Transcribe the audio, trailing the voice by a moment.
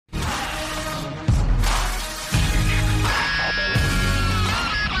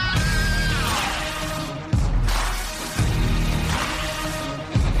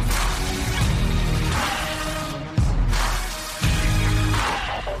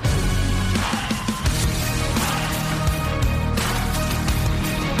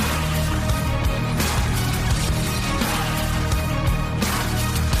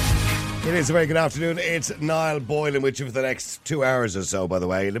It's a very good afternoon. It's Niall Boylan with you for the next 2 hours or so, by the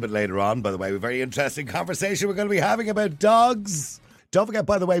way. A little bit later on, by the way, a very interesting conversation we're going to be having about dogs. Don't forget,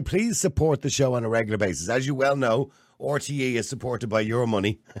 by the way, please support the show on a regular basis. As you well know, RTE is supported by your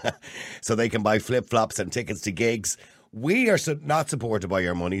money, so they can buy flip-flops and tickets to gigs. We are not supported by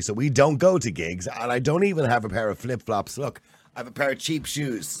your money, so we don't go to gigs, and I don't even have a pair of flip-flops. Look, I have a pair of cheap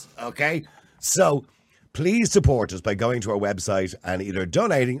shoes, okay? So please support us by going to our website and either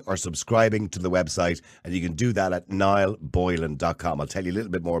donating or subscribing to the website, and you can do that at niallboylan.com. I'll tell you a little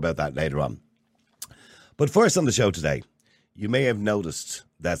bit more about that later on. But first on the show today, you may have noticed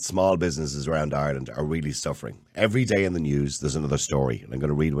that small businesses around Ireland are really suffering. Every day in the news, there's another story, and I'm going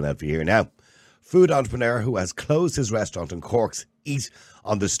to read one out for you here now. Food entrepreneur who has closed his restaurant in Cork's Eat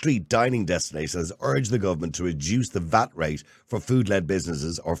on the Street dining destination has urged the government to reduce the VAT rate for food-led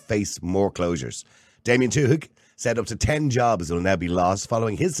businesses or face more closures. Damien Twohig said up to 10 jobs will now be lost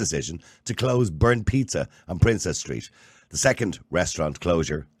following his decision to close Burnt Pizza on Princess Street, the second restaurant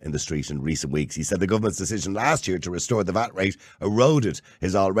closure in the street in recent weeks. He said the government's decision last year to restore the VAT rate eroded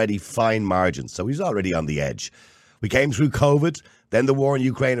his already fine margins, so he's already on the edge. We came through COVID, then the war in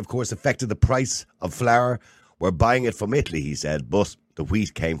Ukraine, of course, affected the price of flour. We're buying it from Italy, he said, but the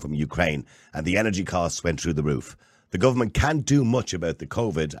wheat came from Ukraine and the energy costs went through the roof. The government can't do much about the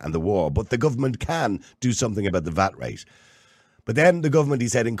COVID and the war, but the government can do something about the VAT rate. But then the government, he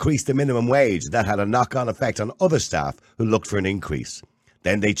said, increased the minimum wage. That had a knock-on effect on other staff who looked for an increase.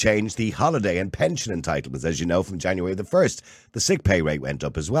 Then they changed the holiday and pension entitlements. As you know, from January the 1st, the sick pay rate went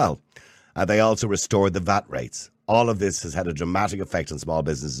up as well. And they also restored the VAT rates. All of this has had a dramatic effect on small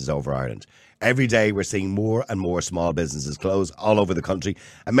businesses over Ireland. Every day we're seeing more and more small businesses close all over the country,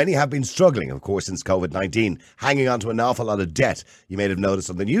 and many have been struggling, of course, since COVID-19, hanging on to an awful lot of debt. You may have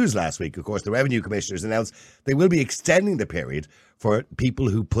noticed on the news last week, of course, the Revenue Commissioners announced they will be extending the period for people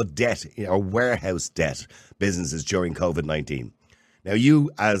who put debt or warehouse debt businesses during COVID-19. Now,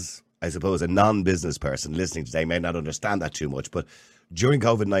 you, as I suppose a non-business person listening today, may not understand that too much, but during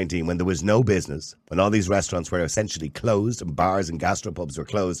COVID-19, when there was no business, when all these restaurants were essentially closed and bars and gastropubs were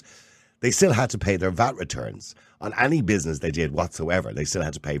closed, they still had to pay their VAT returns. On any business they did whatsoever, they still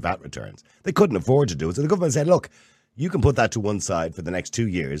had to pay VAT returns. They couldn't afford to do it, so the government said, look, you can put that to one side for the next 2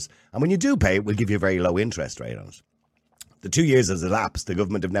 years, and when you do pay it, we'll give you a very low interest rate on it. The 2 years has elapsed. The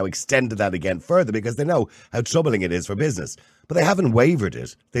government have now extended that again further because they know how troubling it is for business. But they haven't waived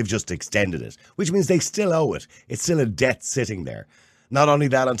it. They've just extended it, which means they still owe it. It's still a debt sitting there. Not only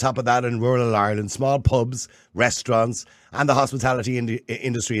that, on top of that, in rural Ireland, small pubs, restaurants, and the hospitality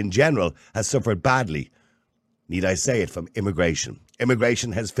industry in general has suffered badly. Need I say it, from immigration.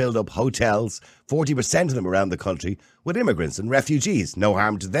 Immigration has filled up hotels, 40% of them around the country, with immigrants and refugees. No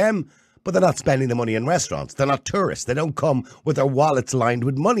harm to them, but they're not spending the money in restaurants. They're not tourists. They don't come with their wallets lined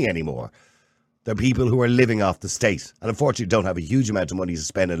with money anymore. They're people who are living off the state and unfortunately don't have a huge amount of money to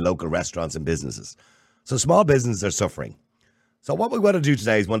spend in local restaurants and businesses. So small businesses are suffering. So what we want to do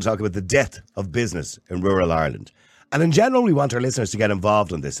today is want to talk about the death of business in rural Ireland. And in general, we want our listeners to get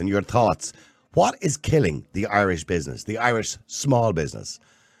involved in this and your thoughts. What is killing the Irish business, the Irish small business?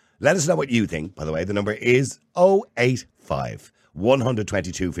 Let us know what you think. By the way, the number is 085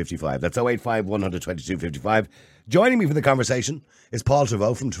 122 55. That's 085 122 55. Joining me for the conversation is Paul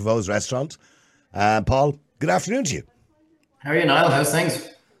Trevaux from Trevaux's Restaurant. Paul, good afternoon to you. How are you, Niall? How's things?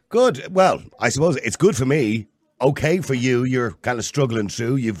 Good. Well, I suppose it's good for me. Okay for you. You're kind of struggling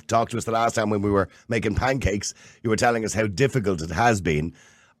through. You've talked to us the last time when we were making pancakes. You were telling us how difficult it has been.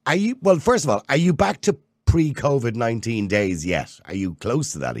 Well, first of all, are you back to pre-COVID-19 days yet? Are you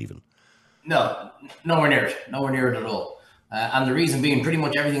close to that even? No, nowhere near it. Nowhere near it at all. And the reason being, pretty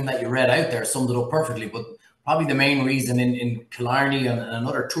much everything that you read out there summed it up perfectly. But probably the main reason in Killarney and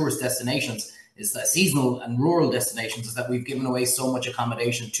other tourist destinations is that seasonal and rural destinations is that we've given away so much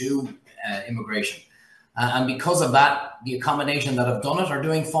accommodation to immigration. And because of that, the accommodation that have done it are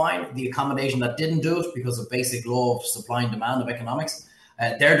doing fine. The accommodation that didn't do it because of basic law of supply and demand of economics,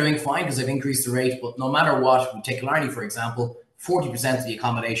 they're doing fine because they've increased the rate. But no matter what, we take Killarney, for example, 40% of the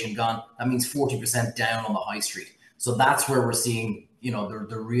accommodation gone. That means 40% down on the high street. So that's where we're seeing,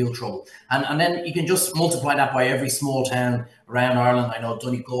 the real trouble. And then you can just multiply that by every small town around Ireland. I know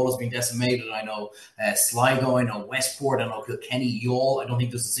Donegal has been decimated. I know Sligo. I know Westport. I know Kilkenny, Youghal. I don't think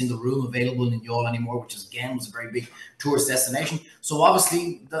there's a single room available in Youghal anymore, which is, again, was a very big tourist destination. So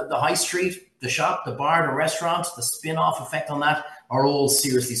obviously the high street, the shop, the bar, the restaurant, the spin-off effect on that are all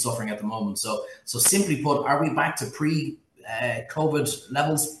seriously suffering at the moment. So simply put, are we back to pre-COVID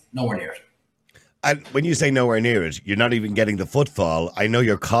levels? Nowhere near it. And when you say nowhere near it, you're not even getting the footfall. I know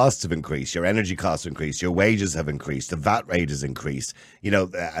your costs have increased, your energy costs have increased, your wages have increased, the VAT rate has increased.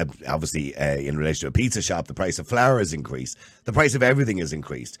 Obviously, in relation to a pizza shop, the price of flour has increased. The price of everything has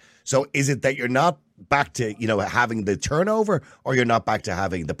increased. So is it that you're not back to, having the turnover, or you're not back to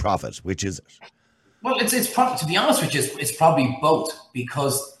having the profit? Which is it? Well, it's probably, to be honest with you, it's probably both,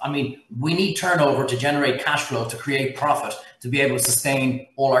 because, we need turnover to generate cash flow, to create profit, to be able to sustain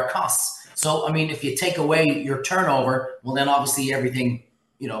all our costs. So, if you take away your turnover, well, then obviously everything,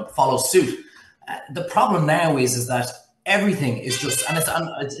 follows suit. The problem now is that everything is just, and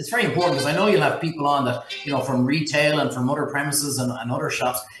it's very important, because I know you'll have people on that, from retail and from other premises and other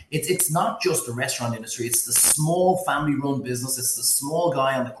shops. It's not just the restaurant industry. It's the small family-run business. It's the small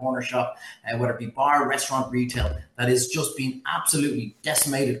guy on the corner shop, whether it be bar, restaurant, retail, that is just being absolutely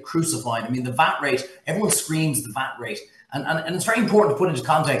decimated, crucified. The VAT rate, everyone screams the VAT rate. And it's very important to put into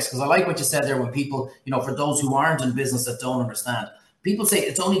context, because I like what you said there when people, for those who aren't in business that don't understand, people say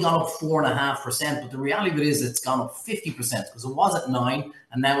it's only gone up 4.5%, but the reality of it is it's gone up 50%, because it was at 9%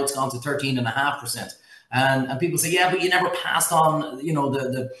 and now it's gone to 13.5%. And people say, yeah, but you never passed on,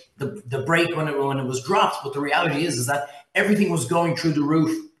 the break when it was dropped. But the reality is that everything was going through the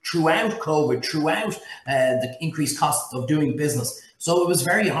roof throughout COVID, throughout the increased cost of doing business. So it was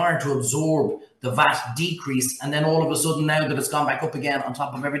very hard to absorb the VAT decrease, and then all of a sudden, now that it's gone back up again, on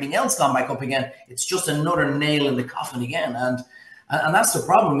top of everything else gone back up again, it's just another nail in the coffin again. And that's the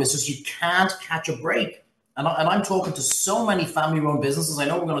problem. It's just you can't catch a break. And I'm talking to so many family-run businesses. I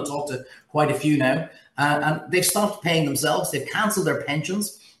know we're going to talk to quite a few now, and they've stopped paying themselves. They've cancelled their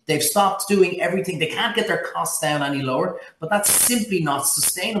pensions. They've stopped doing everything. They can't get their costs down any lower, but that's simply not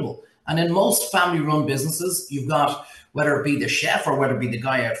sustainable. And in most family-run businesses, you've got, whether it be the chef or whether it be the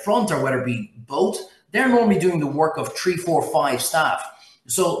guy out front or whether it be both, they're normally doing the work of 3, 4, 5 staff.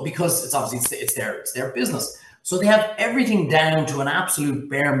 So because it's obviously it's their business. So they have everything down to an absolute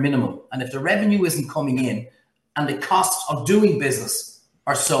bare minimum. And if the revenue isn't coming in and the costs of doing business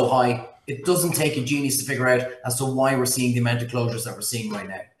are so high, it doesn't take a genius to figure out as to why we're seeing the amount of closures that we're seeing right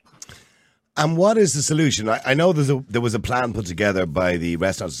now. And what is the solution? I know there was a plan put together by the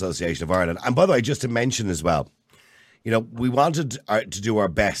Restaurant Association of Ireland. And by the way, just to mention as well, we wanted to do our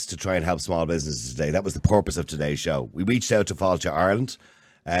best to try and help small businesses today. That was the purpose of today's show. We reached out to Failte Ireland,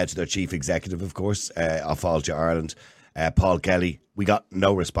 to their chief executive, of course, of Failte Ireland, Paul Kelly. We got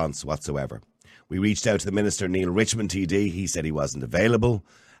no response whatsoever. We reached out to the Minister, Neil Richmond, TD. He said he wasn't available.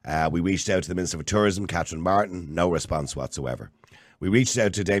 We reached out to the Minister for Tourism, Catherine Martin. No response whatsoever. We reached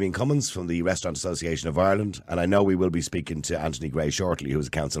out to Damien Cummins from the Restaurant Association of Ireland, and I know we will be speaking to Anthony Gray shortly, who is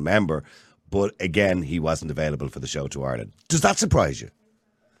a council member, but again, he wasn't available for the show to Ireland. Does that surprise you?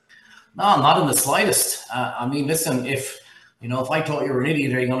 No, not in the slightest. Listen, if I thought you were an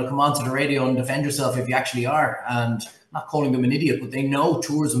idiot, are you going to come onto the radio and defend yourself if you actually are? And not calling them an idiot, but they know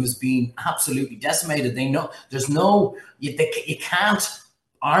tourism is being absolutely decimated. They know there's you can't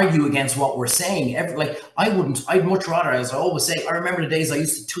argue against what we're saying. I'd much rather, as I always say, I remember the days I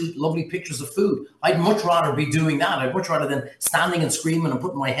used to tweet lovely pictures of food. I'd much rather be doing that. I'd much rather than standing and screaming and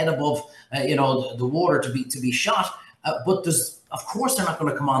putting my head above, the water to be shot. But of course they're not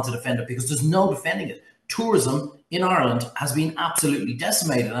going to come on to defend it, because there's no defending it. Tourism in Ireland has been absolutely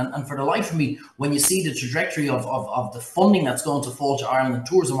decimated. And for the life of me, when you see the trajectory of the funding that's going to Failte Ireland and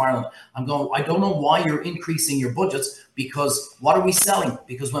Tourism Ireland, I don't know why you're increasing your budgets, because what are we selling?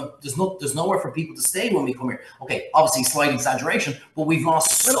 Because when there's nowhere for people to stay when we come here. Okay, obviously slight exaggeration, but we've lost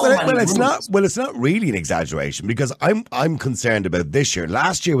so many rooms. It's not really an exaggeration, because I'm concerned about this year.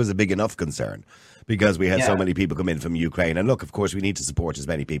 Last year was a big enough concern, because we had so many people come in from Ukraine. And look, of course, we need to support as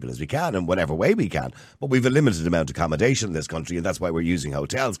many people as we can in whatever way we can. But we've a limited amount of accommodation in this country, and that's why we're using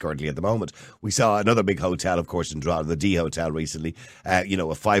hotels currently at the moment. We saw another big hotel, of course, in Drogheda, the D Hotel recently,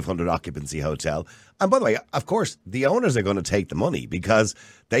 a 500 occupancy hotel. And by the way, of course, the owners are going to take the money, because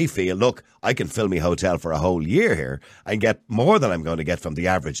they feel, look, I can fill my hotel for a whole year here and get more than I'm going to get from the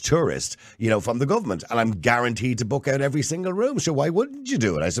average tourist, from the government. And I'm guaranteed to book out every single room. So why wouldn't you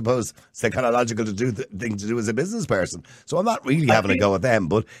do it? I suppose it's the kind of logical thing to do as a business person. So I'm not really having a go at them.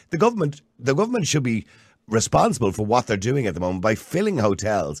 But the government should be responsible for what they're doing at the moment by filling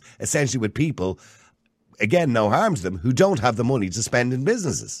hotels essentially with people, again, no harm to them, who don't have the money to spend in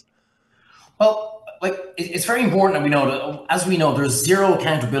businesses. Well, it's very important that we know that, as we know, there's zero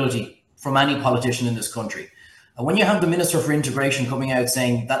accountability from any politician in this country. And when you have the Minister for Integration coming out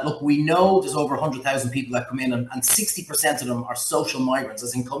saying that, look, we know there's over 100,000 people that come in, and 60% of them are social migrants,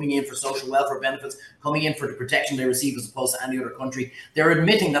 as in coming in for social welfare benefits, coming in for the protection they receive as opposed to any other country. They're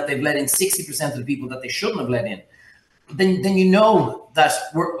admitting that they've let in 60% of the people that they shouldn't have let in. then you know that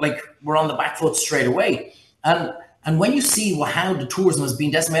we're on the back foot straight away. And when you see how the tourism has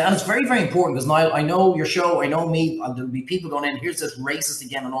been decimated, and it's very, very important, because Niall, I know your show, I know me, there'll be people going in, here's this racist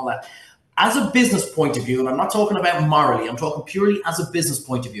again and all that. As a business point of view, and I'm not talking about morally, I'm talking purely as a business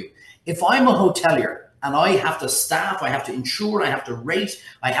point of view. If I'm a hotelier and I have to staff, I have to insure, I have to rate,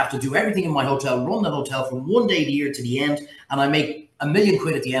 I have to do everything in my hotel, run the hotel from one day of the year to the end, and I make £1 million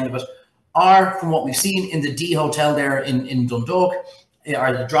at the end of it, or from what we've seen in the D Hotel there in Dundalk,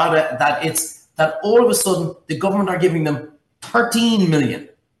 or the Drogheda, that all of a sudden the government are giving them 13 million.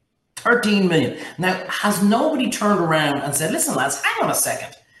 13 million. Now, has nobody turned around and said, listen, lads, hang on a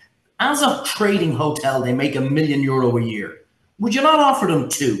second. As a trading hotel, they make €1 million a year. Would you not offer them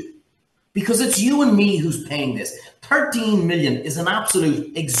 2? Because it's you and me who's paying this. 13 million is an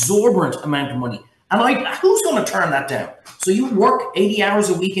absolute exorbitant amount of money. And who's going to turn that down? So you work 80 hours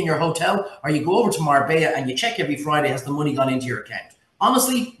a week in your hotel, or you go over to Marbella and you check every Friday, has the money gone into your account?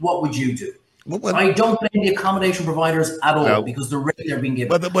 Honestly, what would you do? I don't blame the accommodation providers at all, because the rate they're being given.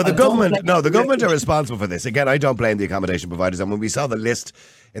 But the government are responsible for this. Again, I don't blame the accommodation providers. And when we saw the list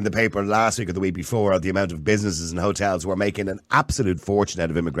in the paper last week or the week before of the amount of businesses and hotels who are making an absolute fortune out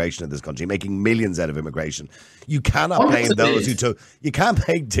of immigration in this country, making millions out of immigration, you cannot blame those who took. You can't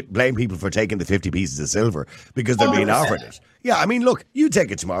blame people for taking the 50 pieces of silver because they're being offered it. Yeah, I mean, look, you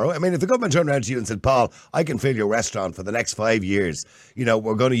take it tomorrow. I mean, if the government turned around to you and said, Paul, I can fill your restaurant for the next 5 years,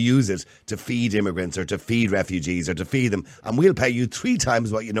 we're going to use it to feed immigrants or to feed refugees or to feed them, and we'll pay you 3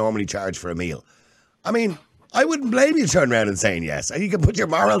 times what you normally charge for a meal. I mean, I wouldn't blame you turning around and saying yes. And you can put your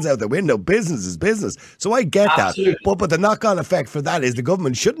morals out the window. Business is business. So I get that. But the knock-on effect for that is the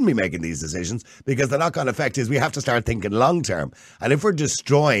government shouldn't be making these decisions, because the knock-on effect is we have to start thinking long-term. And if we're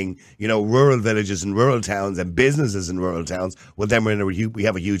destroying, rural villages and rural towns and businesses in rural towns, well, then we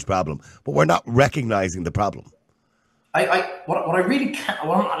have a huge problem. But we're not recognising the problem. What I really can't,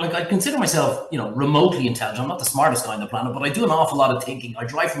 I consider myself, remotely intelligent. I'm not the smartest guy on the planet, but I do an awful lot of thinking. I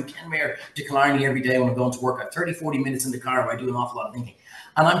drive from Kenmare to Killarney every day when I'm going to work. I have 30, 40 minutes in the car where I do an awful lot of thinking.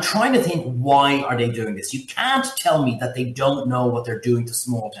 And I'm trying to think, why are they doing this? You can't tell me that they don't know what they're doing to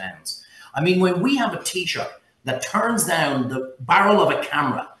small towns. I mean, when we have a Taoiseach that turns down the barrel of a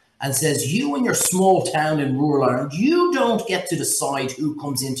camera and says, you in your small town in rural Ireland, you don't get to decide who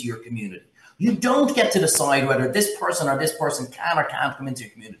comes into your community. You don't get to decide whether this person or this person can or can't come into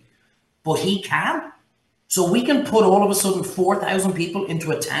your community. But he can. So we can put all of a sudden 4,000 people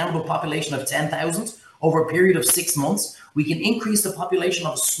into a town with a population of 10,000 over a period of 6 months. We can increase the population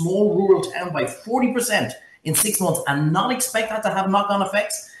of a small rural town by 40% in 6 months and not expect that to have knock-on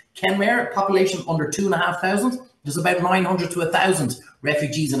effects. Kenmare, population under 2,500. There's about 900 to 1,000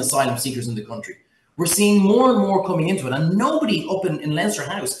 refugees and asylum seekers in the country. We're seeing more and more coming into it, and nobody up in Leinster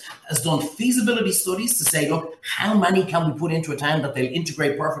House has done feasibility studies to say, look, how many can we put into a town that they'll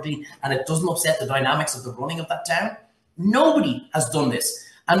integrate perfectly and it doesn't upset the dynamics of the running of that town? Nobody has done this.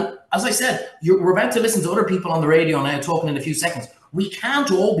 And as I said, we're about to listen to other people on the radio now talking in a few seconds. We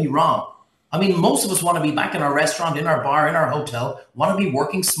can't all be wrong. I mean, most of us want to be back in our restaurant, in our bar, in our hotel, want to be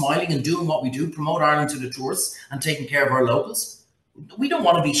working, smiling and doing what we do, promote Ireland to the tourists and taking care of our locals. We don't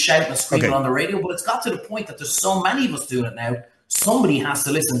want to be shouting and screaming on the radio, but it's got to the point that there's so many of us doing it now. Somebody has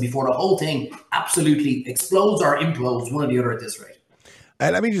to listen before the whole thing absolutely explodes or implodes, one or the other at this rate.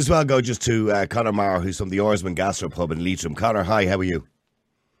 Let me just go to Conor Maher, who's from the Oarsman Gastropub in Leitrim. Conor, hi, how are you?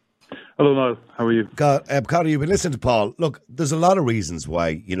 Hello, Niall. How are you? Conor, you've been listening to Paul. Look, there's a lot of reasons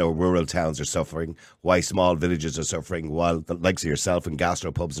why, rural towns are suffering, why small villages are suffering, while the likes of yourself and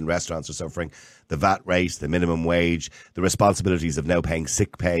gastropubs and restaurants are suffering. The VAT rate, the minimum wage, the responsibilities of now paying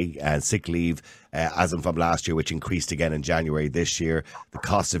sick pay and sick leave, as from last year, which increased again in January this year. The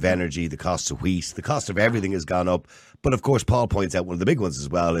cost of energy, the cost of wheat, the cost of everything has gone up. But of course, Paul points out one of the big ones as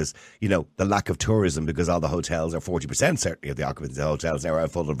well is, the lack of tourism, because all the hotels are 40% certainly of the occupants of the hotels now are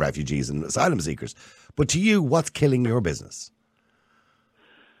full of refugees and asylum seekers. But to you, what's killing your business?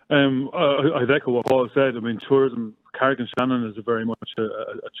 I'd echo what Paul said. I mean, tourism, Carrick and Shannon is very much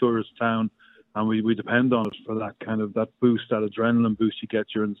a tourist town, and we depend on it for that boost, that adrenaline boost you get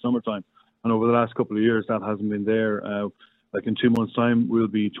during the summertime. And over the last couple of years, that hasn't been there. Like in 2 months' time, we'll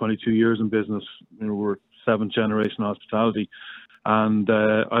be 22 years in business. We're 7th generation hospitality, and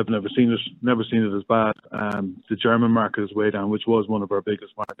I've never seen it as bad. The German market is way down, which was one of our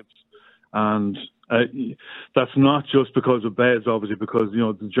biggest markets, and that's not just because of beds, obviously, because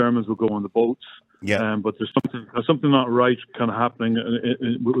the Germans will go on the boats. Yeah. But there's something not right kind of happening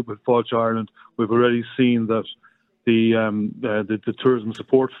with Failte Ireland. We've already seen that the tourism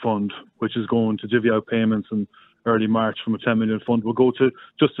support fund, which is going to divvy out payments in early March from a 10 million fund, will go to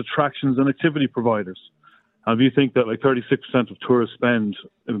just attractions and activity providers. And if you think that like 36% of tourist spend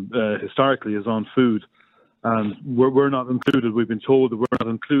historically is on food, and we're not included, we've been told that we're not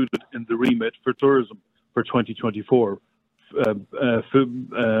included in the remit for tourism for 2024.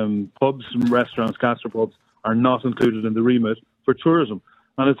 Food, pubs and restaurants, gastropubs are not included in the remit for tourism.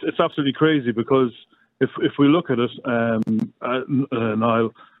 And it's absolutely crazy, because if we look at it,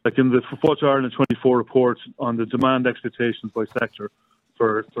 Niall, like in the Failte Ireland 24 report on the demand expectations by sector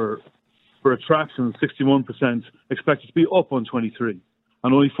for attractions, 61% expected to be up on 23,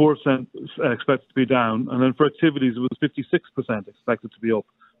 and only 4% expected to be down. And then for activities, it was 56% expected to be up,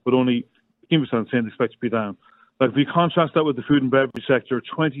 but only 15% saying expected to be down. Like if we contrast that with the food and beverage sector,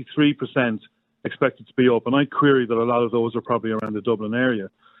 23% expected to be up, and I query that a lot of those are probably around the Dublin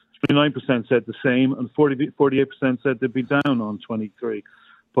area. 29% said the same, and 48% said they'd be down on 23.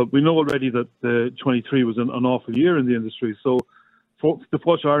 But we know already that the 23 was an awful year in the industry. So the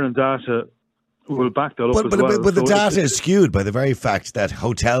Failte Ireland data will back that up as well. But the data is skewed by the very fact that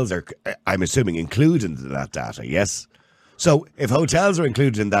hotels are, I'm assuming, included in that data, yes? So if hotels are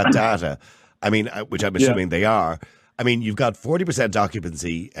included in that data, I mean, which I'm assuming they are, I mean, you've got 40%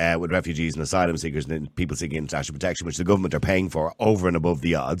 occupancy with refugees and asylum seekers and people seeking international protection, which the government are paying for over and above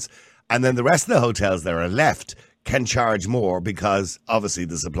the odds. And then the rest of the hotels that are left can charge more because, obviously,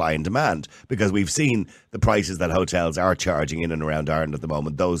 the supply and demand. Because we've seen the prices that hotels are charging in and around Ireland at the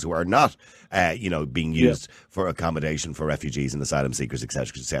moment, those who are not, being used for accommodation for refugees and asylum seekers,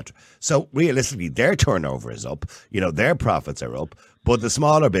 etc., etc. So, realistically, their turnover is up. Their profits are up. But the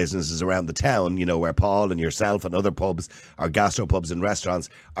smaller businesses around the town, where Paul and yourself and other pubs or gastropubs and restaurants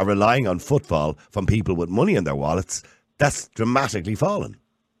are relying on footfall from people with money in their wallets, that's dramatically fallen.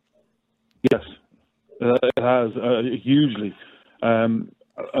 Yes, it has hugely. I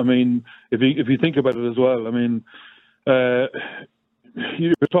mean, if you think about it as well, I mean, you're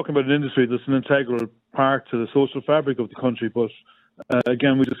talking about an industry that's an integral part to the social fabric of the country, but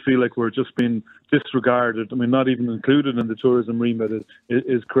again, we just feel like we're just being disregarded. I mean, not even included in the tourism remit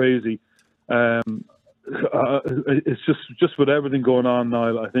is crazy. It's just with everything going on,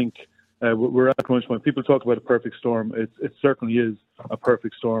 Niall, I think we're at a crunch point. People talk about a perfect storm. It certainly is a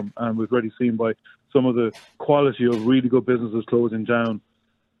perfect storm, and we've already seen by some of the quality of really good businesses closing down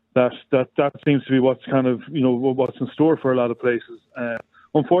that seems to be what's kind of what's in store for a lot of places.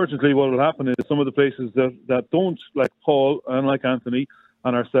 Unfortunately, what will happen is some of the places that don't, like Paul and like Anthony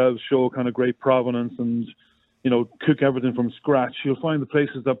and ourselves, show kind of great provenance and cook everything from scratch. You'll find the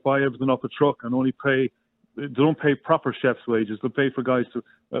places that buy everything off a truck and they don't pay proper chef's wages. They pay for guys to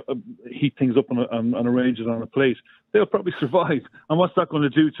heat things up and arrange it on a plate. They'll probably survive. And what's that going to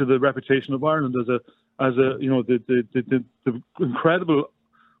do to the reputation of Ireland as the incredible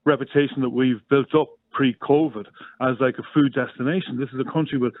reputation that we've built up pre-COVID as like a food destination? This is a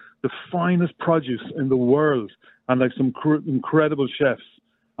country with the finest produce in the world and like some incredible chefs.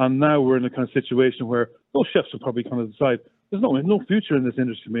 And now we're in a kind of situation where those chefs will probably kind of decide there's no future in this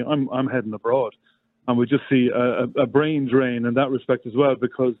industry for me. I'm heading abroad. And we just see a brain drain in that respect as well,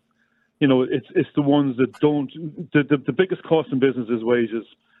 because it's the ones that don't. The biggest cost in business is wages,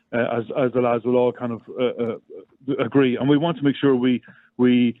 as the lads will all kind of agree. And we want to make sure we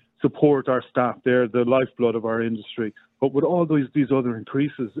support our staff. They're the lifeblood of our industry. But with all these other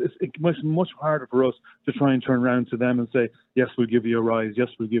increases, it makes it much harder for us to try and turn around to them and say, yes, we'll give you a rise. Yes,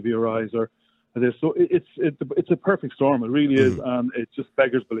 we'll give you a rise. Or this. So it's a perfect storm. It really is, and it just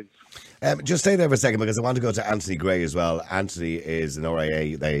beggars belief. Just stay there for a second, because I want to go to Anthony Gray as well. Anthony is an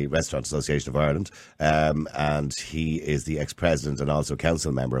RIA, the Restaurant Association of Ireland, and he is the ex-president and also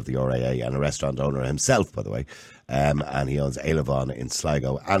council member of the RIA and a restaurant owner himself, by the way, and he owns Eilevan in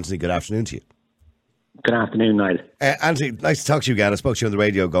Sligo. Anthony, good afternoon to you. Good afternoon, Niall. Anthony, nice to talk to you again. I spoke to you on the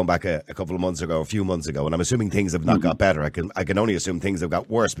radio going back a couple of months ago, a few months ago, and I'm assuming things have not got better. I can only assume things have got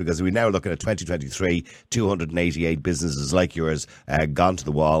worse, because we're now looking at 2023, 288 businesses like yours gone to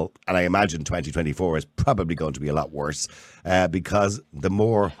the wall, and I imagine 2024 is probably going to be a lot worse because the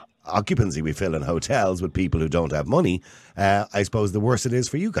more occupancy we fill in hotels with people who don't have money, I suppose the worse it is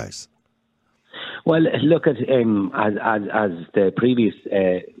for you guys. Well, look at as the previous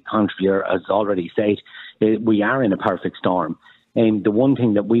contributor has already said, we are in a perfect storm. The one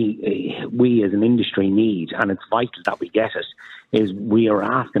thing that we as an industry need, and it's vital that we get it, is we are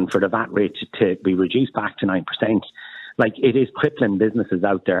asking for the VAT rate to be reduced back to 9%. Like, it is crippling businesses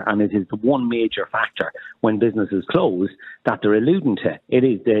out there, and it is the one major factor when businesses close that they're alluding to. It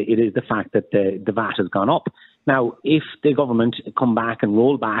is the fact that the VAT has gone up. Now, if the government come back and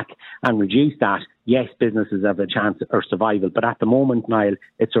roll back and reduce that, yes, businesses have a chance of survival. But at the moment, Niall,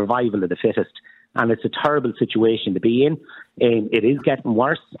 it's survival of the fittest. and it's a terrible situation to be in. It is getting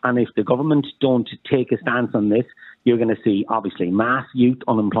worse, and if the government don't take a stance on this, you're going to see, obviously, mass youth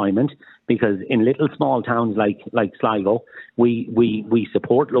unemployment, because in little small towns like Sligo, we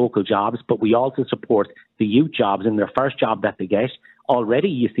support local jobs, but we also support the youth jobs in their first job that they get. Already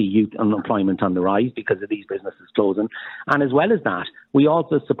you see youth unemployment on the rise because of these businesses closing. And as well as that, we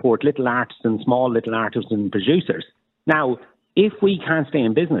also support little artisans, small little artisan producers. Now, if we can't stay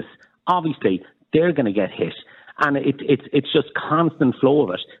in business, obviously they're going to get hit. And it's just constant flow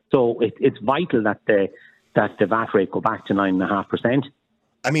of it. So it's vital that the VAT rate go back to 9.5%.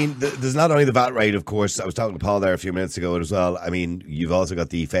 I mean, there's not only the VAT rate, of course. I was talking to Paul there a few minutes ago as well. I mean, you've also got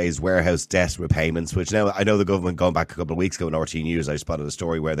the phased warehouse debt repayments, which now I know the government, going back a couple of weeks ago in RT News, I spotted a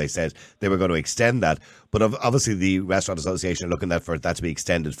story where they said they were going to extend that. But obviously the Restaurant Association are looking for that to be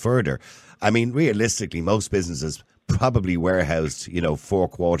extended further. I mean, realistically, most businesses probably warehoused, 4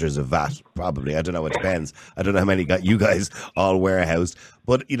 quarters of VAT, probably. I don't know, it depends. I don't know how many got you guys all warehoused.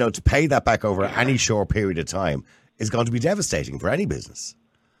 But, to pay that back over any short period of time is going to be devastating for any business.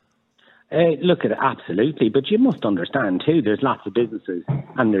 Look at it, absolutely, but you must understand too. There's lots of businesses,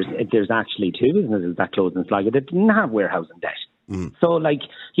 and there's actually 2 businesses that closed in Sligo that didn't have warehousing debt. So,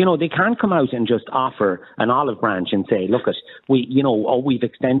 they can't come out and just offer an olive branch and say, "Look, we've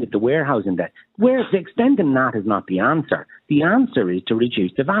extended the warehousing debt." Where extending that is not the answer. The answer is to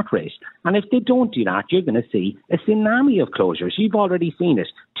reduce the VAT rate, and if they don't do that, you're going to see a tsunami of closures. You've already seen it.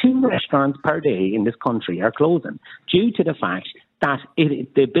 2 restaurants per day in this country are closing due to the fact that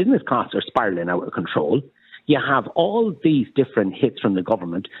the business costs are spiralling out of control. You have all these different hits from the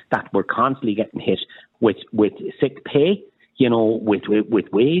government that we're constantly getting hit with sick pay, with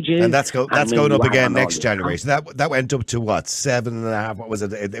wages. And that's going up again next January. So that went up to what, 7.5? What was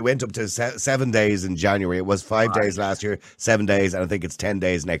it? It went up to 7 days in January. It was 5 days last year, 7 days, and I think it's 10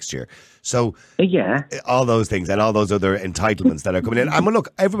 days next year. So all those things and all those other entitlements that are coming in. And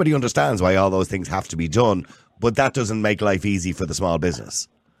look, everybody understands why all those things have to be done, but that doesn't make life easy for the small business.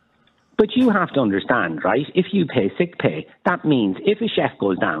 But you have to understand, right? If you pay sick pay, that means if a chef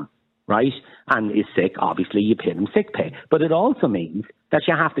goes down, right, and is sick, obviously you pay them sick pay. But it also means that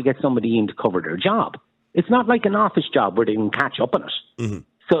you have to get somebody in to cover their job. It's not like an office job where they can catch up on it. Mm-hmm.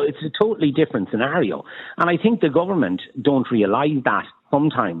 So it's a totally different scenario. And I think the government don't realise that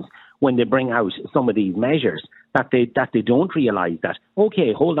sometimes when they bring out some of these measures, that they don't realise that,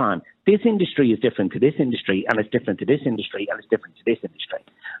 okay, hold on, this industry is different to this industry, and it's different to this industry, and it's different to this industry.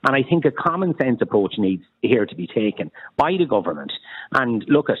 And I think a common sense approach needs here to be taken by the government. And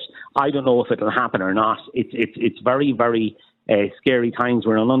look, I don't know if it'll happen or not. It's very, very scary times.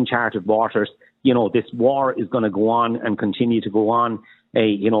 We're in uncharted waters. This war is going to go on and continue to go on.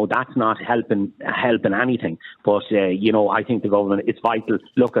 That's not helping anything. But, I think the government, it's vital.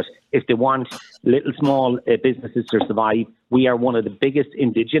 Look, if they want little small businesses to survive, we are one of the biggest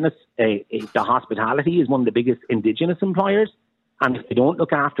indigenous, the hospitality is one of the biggest indigenous employers. And if they don't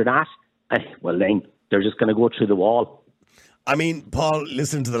look after that, well, then they're just going to go through the wall. I mean, Paul,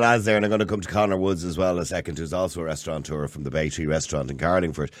 listen to the lads there, and I'm going to come to Conor Woods as well in a second, who's also a restaurateur from the Bay Tree restaurant in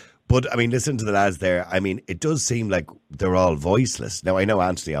Carlingford. But, I mean, listen to the lads there. I mean, it does seem like they're all voiceless. Now, I know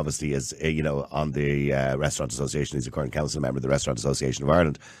Anthony, obviously, is, on the Restaurant Association. He's a current council member of the Restaurant Association of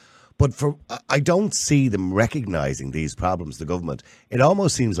Ireland. But I don't see them recognising these problems, the government. It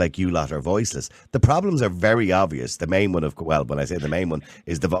almost seems like you lot are voiceless. The problems are very obvious. The main one, when I say the main one,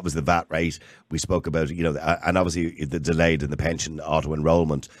 is what was the VAT rate. We spoke about, and obviously the delayed in the pension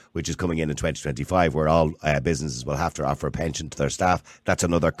auto-enrolment, which is coming in 2025, where all businesses will have to offer a pension to their staff. That's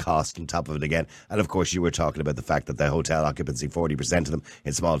another cost on top of it again. And of course, you were talking about the fact that the hotel occupancy, 40% of them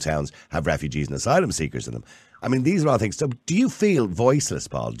in small towns have refugees and asylum seekers in them. I mean, these are all things. So do you feel voiceless,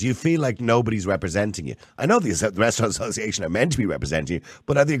 Paul? Do you feel like nobody's representing you? I know the Restaurant Association are meant to be representing you,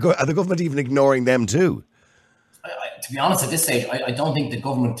 but are the government even ignoring them too? To be honest, at this stage, I don't think the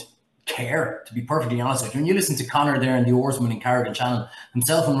government care, to be perfectly honest with you. When you listen to Conor there and the oarsman in Carrick Shannon,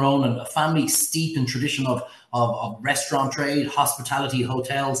 himself and Ronan, a family steeped in tradition of restaurant trade, hospitality,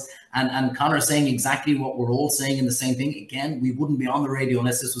 hotels, and Conor saying exactly what we're all saying in the same thing. Again, we wouldn't be on the radio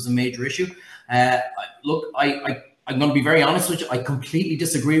unless this was a major issue. Look, I'm going to be very honest with you. I completely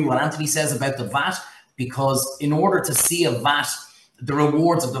disagree with what Anthony says about the VAT, because in order to see a VAT, the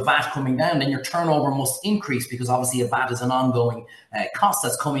rewards of the VAT coming down, then your turnover must increase, because obviously a VAT is an ongoing cost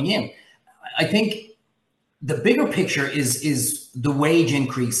that's coming in. I think the bigger picture is the wage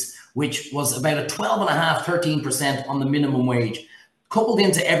increase, which was about a 12.5%, 13% on the minimum wage. coupled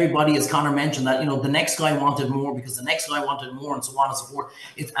into everybody, as Conor mentioned, that, the next guy wanted more because the next guy wanted more, and so on and so forth.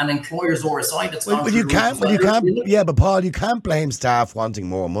 It's an employer's oversight. But you can't. Yeah, but Paul, you can't blame staff wanting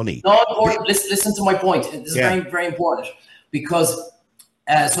more money. No, listen to my point. This is very, very important, because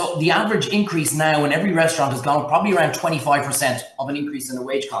so the average increase now in every restaurant has gone probably around 25% of an increase in the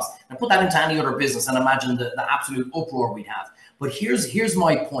wage cost. Now put that into any other business and imagine the absolute uproar we'd have. But here's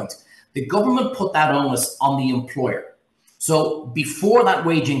my point. The government put that onus on the employer. So before that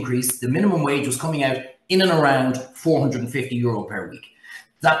wage increase, the minimum wage was coming out in and around €450 per week.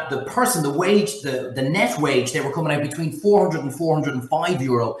 That the person, the wage, the net wage, they were coming out between €400 and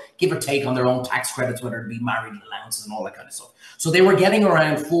 €405, give or take on their own tax credits, whether it be married allowances and all that kind of stuff. So they were getting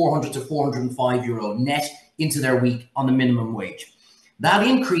around €400 to €405 net into their week on the minimum wage. That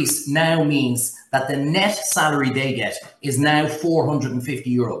increase now means that the net salary they get is now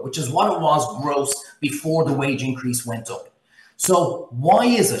 €450, which is what it was gross before the wage increase went up. So why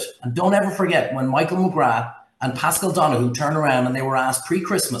is it, and don't ever forget, when Michael McGrath and Pascal Donoghue turned around and they were asked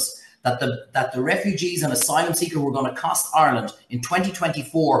pre-Christmas that the refugees and asylum seekers were going to cost Ireland in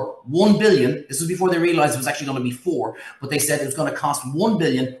 2024 $1 billion. This was before they realised it was actually going to be 4, but they said it was going to cost $1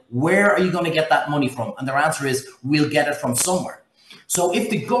 billion. Where are you going to get that money from? And their answer is, we'll get it from somewhere. So if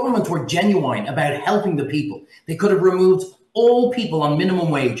the government were genuine about helping the people, they could have removed all people on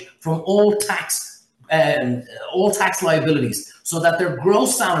minimum wage from all tax liabilities, so that their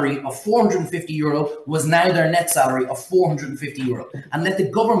gross salary of €450 was now their net salary of €450, and let the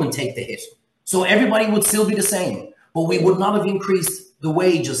government take the hit. So everybody would still be the same, but we would not have increased the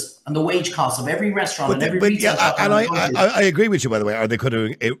wages and the wage costs of every restaurant and every retail shop. And I agree with you, by the way. Or they could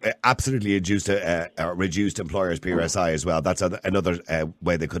have absolutely reduced employers' PRSI as well. That's another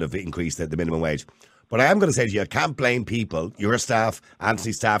way they could have increased the minimum wage. But I am going to say to you, I can't blame people, your staff,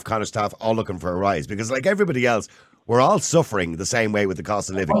 Anthony's staff, Connor's staff, all looking for a rise. Because like everybody else, we're all suffering the same way with the cost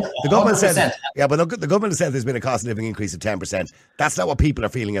of living. The government says, the government said there's been a cost of living increase of 10%. That's not what people are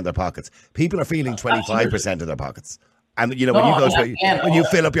feeling in their pockets. People are feeling 25% in their pockets. And when you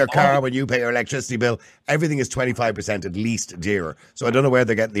fill up your car, when you pay your electricity bill, everything is 25% at least dearer. So I don't know where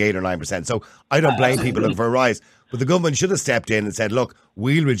they're getting the 8 or 9%. So I don't blame people looking for a rise. But the government should have stepped in and said, look,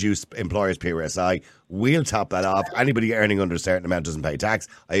 we'll reduce employers' PRSI. We'll top that off. Anybody earning under a certain amount doesn't pay tax.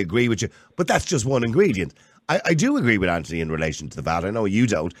 I agree with you. But that's just one ingredient. I do agree with Anthony in relation to the VAT. I know you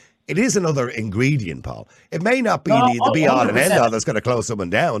don't. It is another ingredient, Paul. It may not be the be-all and end-all that's going to close someone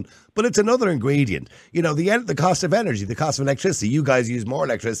down, but it's another ingredient. You know, the cost of energy, the cost of electricity. You guys use more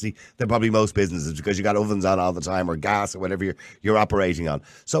electricity than probably most businesses because you got ovens on all the time, or gas, or whatever you're operating on.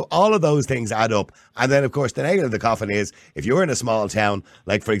 So all of those things add up. And then, of course, the nail in the coffin is if you're in a small town,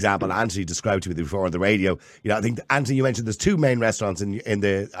 like, for example, Anthony described to me before on the radio. You know, I think, Anthony, you mentioned there's 2 main restaurants on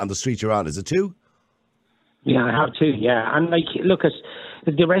the street you're on. Is it 2? Yeah, I have 2, yeah. And, like, look at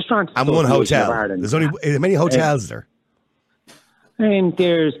the restaurants. And 1 hotel. There's only many hotels there.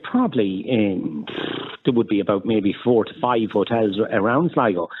 There's probably, there would be about maybe 4 to 5 hotels around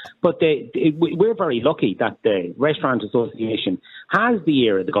Sligo. But we're very lucky that the Restaurant Association has the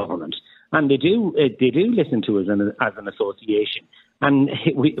ear of the government. And they do listen to us as an association. And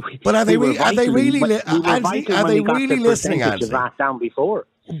are they really listening, Anthony? That down before.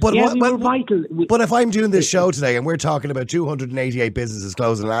 But yeah, we were vital. But if I'm doing this show today and we're talking about 288 businesses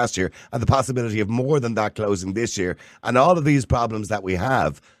closing last year and the possibility of more than that closing this year and all of these problems that we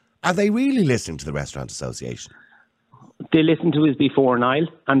have, are they really listening to the Restaurant Association? They listened to us before, Niall,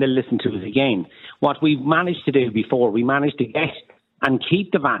 and they'll listen to us again. What we've managed to do before, we managed to get and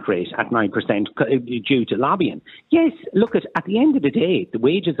keep the VAT rate at 9% due to lobbying. Yes, look, at the end of the day, the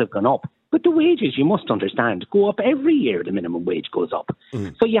wages have gone up. But the wages, you must understand, go up every year. The minimum wage goes up.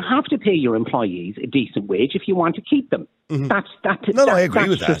 Mm. So you have to pay your employees a decent wage if you want to keep them. Mm-hmm. I agree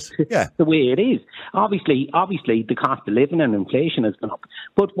with that. Yeah. The way it is. Obviously, the cost of living and inflation has gone up.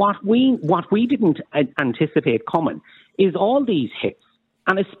 But what we didn't anticipate coming is all these hits,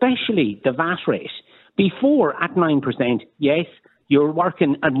 and especially the VAT rate. Before, at 9%, yes, you're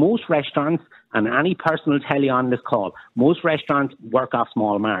working at most restaurants, and any person will tell you on this call, most restaurants work off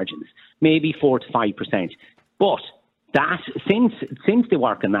small margins, maybe 4 to 5%. But that since they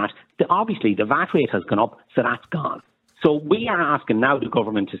work on that, obviously the VAT rate has gone up, so that's gone. So we are asking now the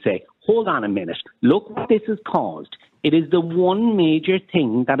government to say, hold on a minute, look what this has caused. It is the one major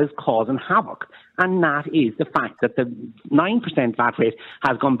thing that is causing havoc, and that is the fact that the 9% VAT rate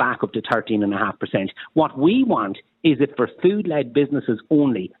has gone back up to 13.5%. What we want is it for food-led businesses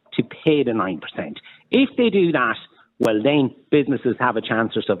only to pay the 9%. If they do that, well, then businesses have a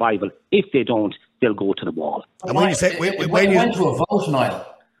chance of survival. If they don't, they'll go to the wall. And when you say it went to a vote, Niall,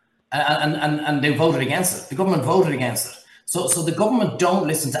 and they voted against it. The government voted against it. So the government don't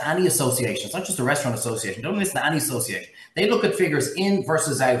listen to any association. It's not just the restaurant association. Don't listen to any association. They look at figures in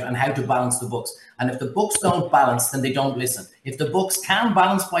versus out and how to balance the books. And if the books don't balance, then they don't listen. If the books can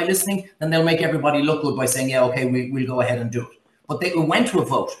balance by listening, then they'll make everybody look good by saying, yeah, okay, we'll go ahead and do it. But they went to a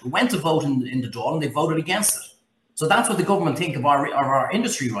vote. We went to vote in the Dáil and they voted against it. So that's what the government think of our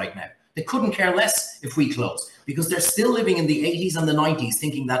industry right now. They couldn't care less if we close, because they're still living in the 80s and the 90s,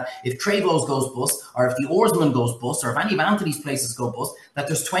 thinking that if Trevo's goes bust, or if the Oarsman goes bust, or if any of Anthony's places go bust, that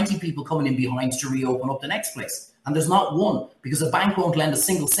there's 20 people coming in behind to reopen up the next place. And there's not one, because a bank won't lend a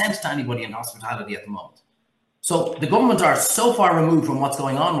single cent to anybody in hospitality at the moment. So the government are so far removed from what's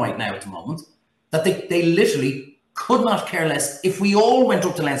going on right now at the moment that they literally could not care less. If we all went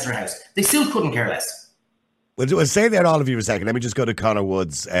up to Leinster House, they still couldn't care less. Well, stay there, all of you, for a second. Let me just go to Conor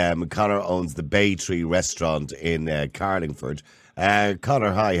Woods. Conor owns the Bay Tree restaurant in Carlingford.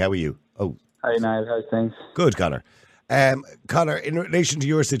 Conor, hi, how are you? Oh, hi, Niall. How's things? Good, Conor. Conor, in relation to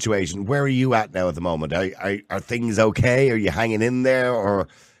your situation, where are you at now at the moment? Are things okay? Are you hanging in there, or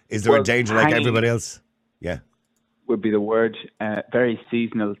is there a danger like everybody else? Yeah, would be the word. Very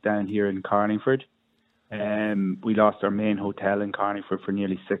seasonal down here in Carlingford. We lost our main hotel in Carlingford for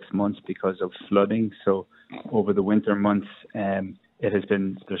nearly 6 months because of flooding. So over the winter months, there's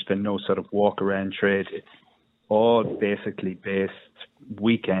been no sort of walk around trade. It's all basically based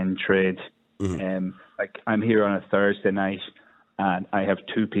weekend trade. Mm-hmm. Like I'm here on a Thursday night and I have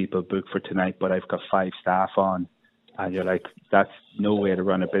 2 people booked for tonight, but I've got 5 staff on, and you're like, that's no way to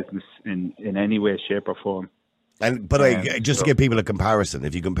run a business in any way, shape or form. And but just to give people a comparison,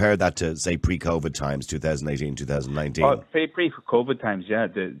 if you compare that to, say, pre-COVID times, 2018, 2019. Pre-COVID times, yeah,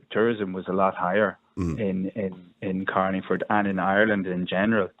 the tourism was a lot higher in Carlingford and in Ireland in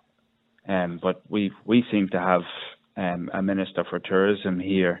general. But we seem to have a Minister for Tourism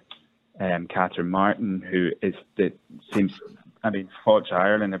here, Catherine Martin, Failte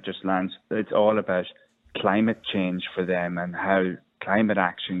Ireland have just launched. It's all about climate change for them and how climate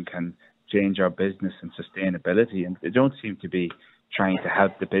action can change our business and sustainability, and they don't seem to be trying to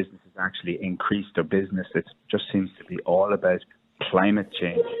help the businesses actually increase their business. It just seems to be all about climate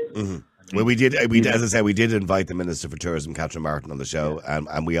change. Mm-hmm. Well, we did, as I said, we did invite the Minister for Tourism, Catherine Martin, on the show,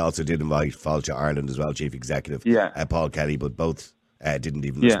 and we also did invite Failte Ireland as well, Chief Executive, Paul Kelly, but both didn't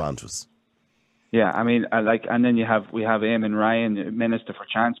even respond to us. Yeah, I mean, and then we have Eamon Ryan, Minister for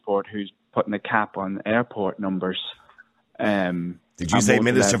Transport, who's putting a cap on airport numbers. Did you say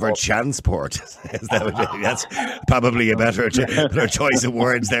Minister for Transport? That's probably a better choice of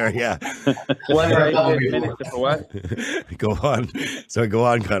words there, yeah. Minister for what? Go on. So go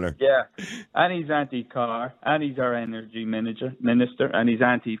on, Conor. Yeah, and he's anti-car, and he's our energy minister, and he's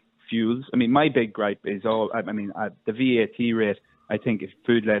anti-fuels. I mean, my big gripe is the VAT rate, I think if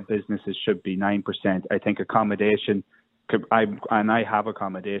food-led businesses should be 9%. I think accommodation, and I have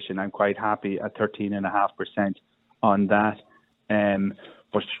accommodation, I'm quite happy at 13.5% on that.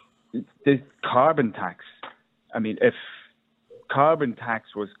 But the carbon tax, I mean, if carbon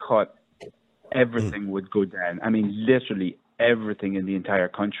tax was cut, everything would go down. I mean, literally everything in the entire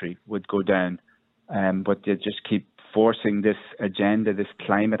country would go down. But they just keep forcing this agenda, this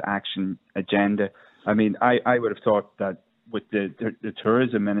climate action agenda. I mean, I would have thought that with the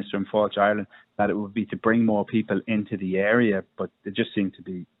tourism minister in Failte Ireland, that it would be to bring more people into the area, but they just seem to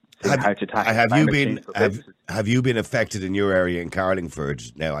be Have you been affected in your area in Carlingford?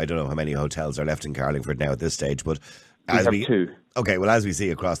 Now, I don't know how many hotels are left in Carlingford now at this stage, but we have 2. Okay, well, as we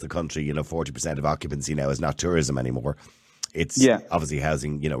see across the country, 40% of occupancy now is not tourism anymore. It's obviously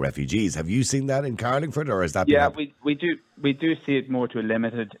housing, refugees. Have you seen that in Carlingford, or is that? Yeah, we do see it more to a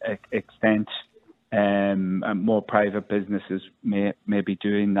limited extent. And more private businesses may be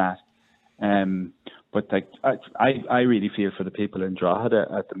doing that. But I really feel for the people in Drogheda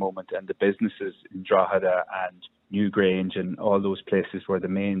at the moment, and the businesses in Drogheda and Newgrange and all those places where the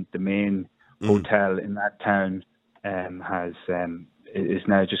main hotel in that town is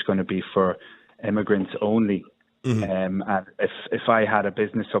now just going to be for immigrants only. Mm-hmm. And if I had a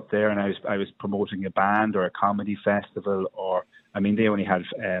business up there and I was promoting a band or a comedy festival, or they only had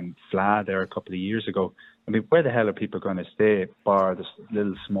FLA there a couple of years ago. I mean, where the hell are people going to stay, bar the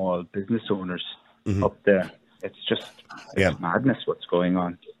little small business owners up there? It's just madness what's going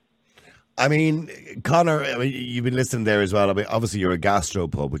on. I mean, Conor, you've been listening there as well. I mean, obviously you're a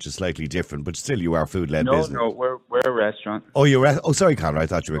gastropub, which is slightly different, but still you are food-led business. No, we're a restaurant. Oh, sorry, Conor, I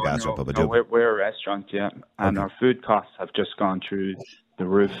thought you were a gastropub. No, we're a restaurant, yeah. And our food costs have just gone through the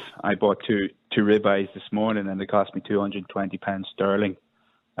roof. I bought two ribeyes this morning, and they cost me £220 sterling.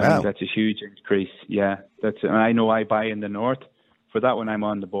 I think that's a huge increase. Yeah, and I know I buy in the north. For that one, I'm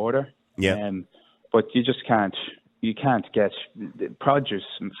on the border. Yeah. But you just can't. you can't get produce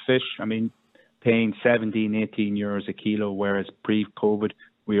and fish. I mean, paying 17, 18 euros a kilo, whereas pre-COVID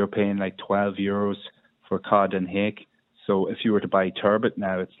we were paying like 12 euros for cod and hake. So if you were to buy turbot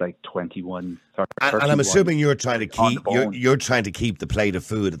now, it's like 21, 30. And I'm assuming you're trying to keep the plate of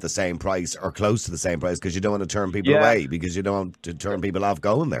food at the same price or close to the same price because you don't want to turn people away, because you don't want to turn people off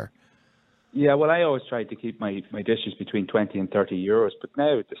going there. Yeah, well, I always try to keep my dishes between 20 and 30 euros, but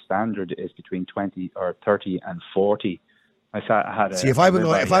now the standard is between 20 or 30 and 40. If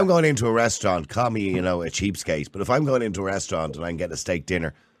I'm going into a restaurant, call me, a cheapskate, but if I'm going into a restaurant and I can get a steak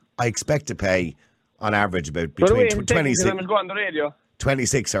dinner, I expect to pay on average about between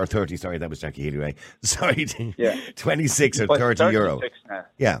 26 or 30. Sorry, that was Jackie Healy Ray. Sorry, 26 or 30 euro. Now.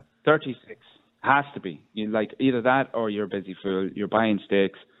 Yeah, 36 has to be. You like either that or you're a busy fool. You're buying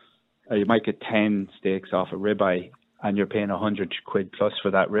steaks. You might get 10 steaks off a ribeye, and you're paying 100 quid plus for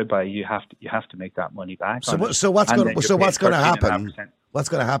that ribeye. You have to make that money back. So what's going to happen? What's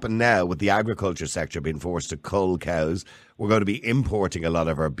going to happen now with the agriculture sector being forced to cull cows? We're going to be importing a lot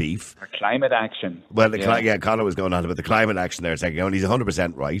of our beef. Our climate action. Well, Conor was going on about the climate action there a second ago, and he's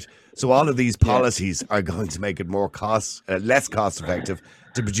 100% right. So all of these policies are going to make it less cost effective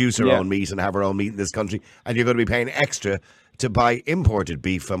to produce our own meat and have our own meat in this country, and you're going to be paying extra to buy imported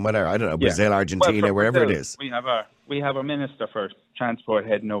beef from whatever, I don't know, Brazil, Argentina, wherever Brazil, it is. We have our Minister for Transport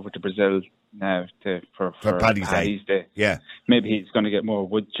heading over to Brazil now for Paddy's Day. Yeah. Maybe he's going to get more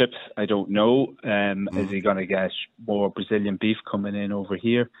wood chips. I don't know. Is he going to get more Brazilian beef coming in over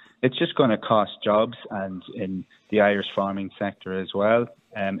here? It's just going to cost jobs, and in the Irish farming sector as well.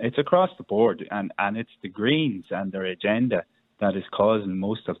 It's across the board, and it's the Greens and their agenda that is causing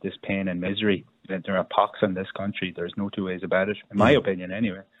most of this pain and misery. There are pox in this country. There's no two ways about it, in my opinion,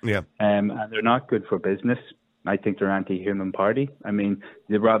 anyway. Yeah. And they're not good for business. I think they're anti-human party. I mean,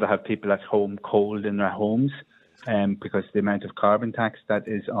 they'd rather have people at home cold in their homes, because the amount of carbon tax that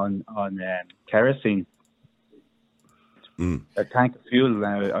is on kerosene. A tank of fuel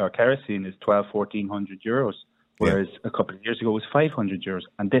now, or kerosene, is 1,400 euros, whereas a couple of years ago it was 500 euros.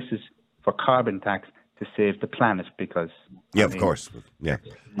 And this is for carbon tax to save the planet, because... of course. Yeah.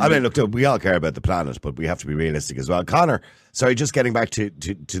 I mean, look, we all care about the planet, but we have to be realistic as well. Connor, sorry, just getting back to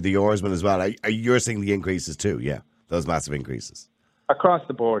the oarsmen as well. You're seeing the increases too, those massive increases. Across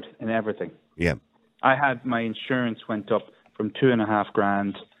the board in everything. Yeah. I had my insurance went up from 2.5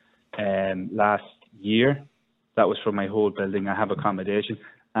 grand last year. That was for my whole building. I have accommodation.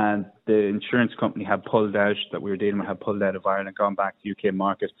 And the insurance company had pulled out, that we were dealing with, had pulled out of Ireland, gone back to the UK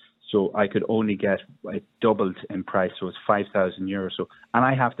market. So I could only get it doubled in price. So it's 5,000 euros. So, and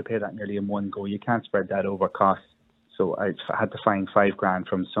I have to pay that nearly in one go. You can't spread that over costs. So I had to find 5 grand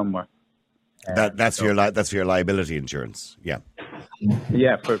from somewhere. That's your liability insurance. Yeah.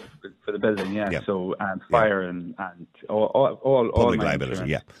 Yeah, for the building. Yeah. So fire and all public liability.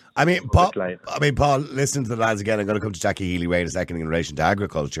 Yeah. I mean, Paul, listen to the lads again. I'm going to come to Jackie Healy Ray in a second in relation to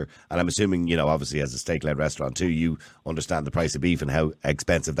agriculture, and I'm assuming obviously as a steak-led restaurant too, you understand the price of beef and how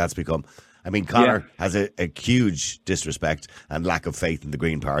expensive that's become. I mean, Connor has a huge disrespect and lack of faith in the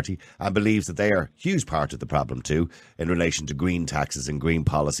Green Party, and believes that they are a huge part of the problem too in relation to green taxes and green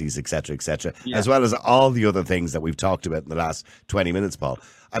policies, etc., as well as all the other things that we've talked about in the last 20 minutes, Paul.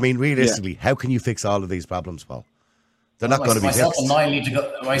 I mean, realistically, how can you fix all of these problems, Paul? They're not going to be myself fixed. And Niall need to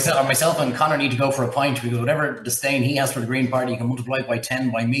go. Myself and Connor need to go for a pint, because whatever disdain he has for the Green Party, you can multiply it by 10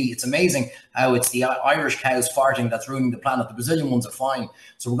 by me. It's amazing how it's the Irish cows farting that's ruining the planet. The Brazilian ones are fine.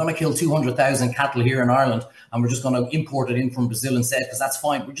 So we're going to kill 200,000 cattle here in Ireland, and we're just going to import it in from Brazil instead, because that's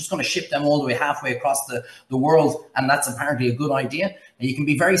fine. We're just going to ship them all the way halfway across the world, and that's apparently a good idea. And you can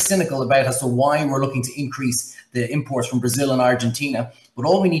be very cynical about as to why we're looking to increase the imports from Brazil and Argentina. But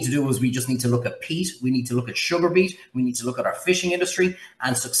all we need to do is we just need to look at peat. We need to look at sugar beet. We need to look at our fishing industry.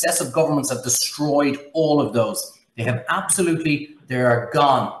 And successive governments have destroyed all of those. They are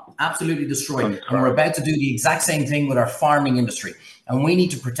gone, absolutely destroyed. And we're about to do the exact same thing with our farming industry. And we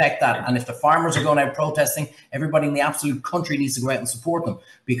need to protect that. And if the farmers are going out protesting, everybody in the absolute country needs to go out and support them,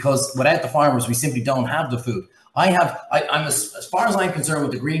 because without the farmers, we simply don't have the food. I'm as far as I'm concerned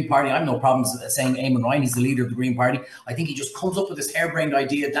with the Green Party, I have no problems saying Eamon Ryan, he's the leader of the Green Party. I think he just comes up with this harebrained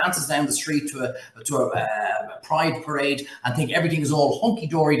idea, dances down the street to a pride parade, and think everything is all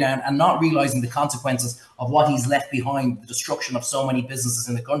hunky-dory down, and not realising the consequences of what he's left behind, the destruction of so many businesses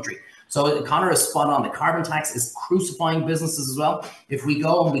in the country. So Connor is spot on. The carbon tax is crucifying businesses as well. If we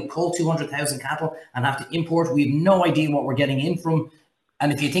go and we cull 200,000 cattle and have to import, we have no idea what we're getting in from.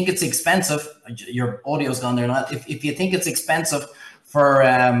 And if you think it's expensive, your audio's gone there now. If you think it's expensive for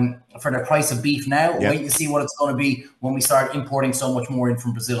the price of beef now, wait to see what it's going to be when we start importing so much more in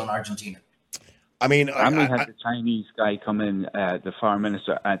from Brazil and Argentina. I mean, and we had the Chinese guy come in, the foreign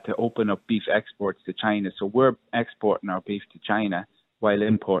minister, to open up beef exports to China. So we're exporting our beef to China while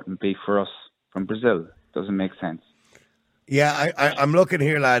importing beef for us from Brazil. Doesn't make sense. Yeah, I'm looking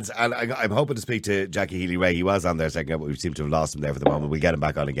here, lads, and I'm hoping to speak to Jackie Healy-Rae. He was on there a second ago, but we seem to have lost him there for the moment. We'll get him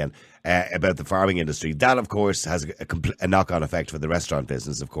back on again, about the farming industry. That, of course, has a knock-on effect for the restaurant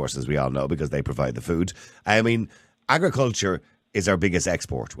business, of course, as we all know, because they provide the food. I mean, agriculture is our biggest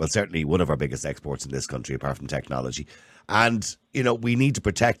export. Well, certainly one of our biggest exports in this country, apart from technology. And, you know, we need to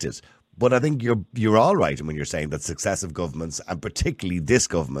protect it. But I think you're all right when you're saying that successive governments, and particularly this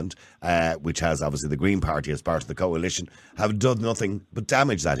government, which has obviously the Green Party as part of the coalition, have done nothing but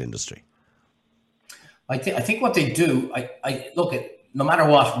damage that industry. I think what they do, I look at, no matter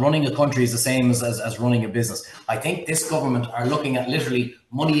what, running a country is the same as running a business. I think this government are looking at literally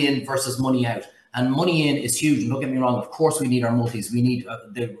money in versus money out. And money in is huge. Don't get me wrong. Of course, we need our multis. We need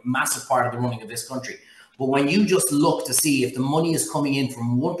the massive part of the running of this country. But when you just look to see if the money is coming in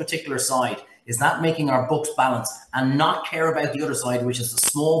from one particular side, is that making our books balance, and not care about the other side, which is the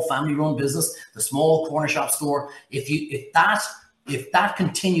small family-run business, the small corner shop store? If that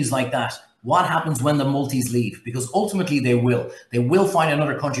continues like that, what happens when the multis leave? Because ultimately they will find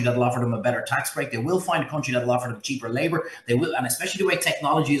another country that'll offer them a better tax break. They will find a country that'll offer them cheaper labor. They will, and especially the way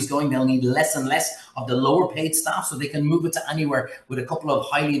technology is going, they'll need less and less of the lower paid staff, so they can move it to anywhere with a couple of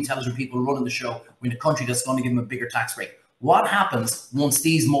highly intelligent people running the show in a country that's going to give them a bigger tax break. What happens once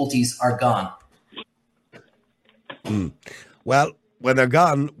these multis are gone? Well, when they're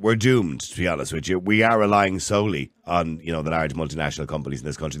gone, we're doomed, to be honest with you. We are relying solely on, you know, the large multinational companies in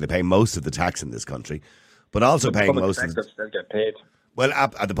this country. They pay most of the tax in this country, but also paying most of the... They'll get paid. Well,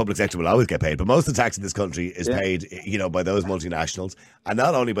 the public sector will always get paid, but most of the tax in this country is paid, you know, by those multinationals. And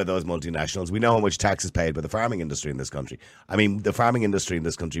not only by those multinationals, we know how much tax is paid by the farming industry in this country. I mean, the farming industry in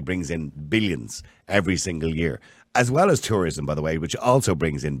this country brings in billions every single year, as well as tourism, by the way, which also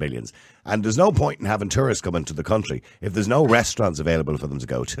brings in billions. And there's no point in having tourists come into the country if there's no restaurants available for them to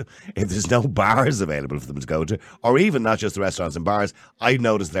go to, if there's no bars available for them to go to, or even not just the restaurants and bars. I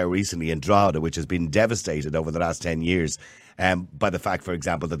noticed there recently in Drogheda, which has been devastated over the last 10 years, by the fact, for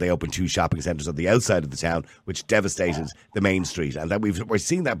example, that they opened 2 shopping centres on the outside of the town, which devastated the main street. And that we're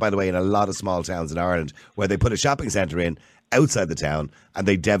seeing that, by the way, in a lot of small towns in Ireland, where they put a shopping centre in outside the town and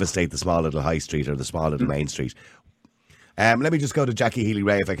they devastate the small little high street or the small little main street. Let me just go to Jackie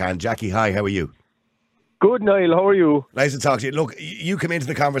Healy-Rae if I can. Jackie, hi, how are you? Good, Niall. How are you? Nice to talk to you. Look, you came into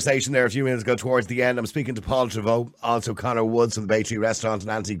the conversation there a few minutes ago towards the end. I'm speaking to Paul Trevaux, also Conor Woods from the Bay Tree Restaurant, and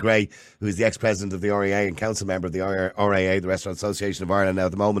Anthony Gray, who is the ex-president of the RAA and council member of the RAA, the Restaurant Association of Ireland now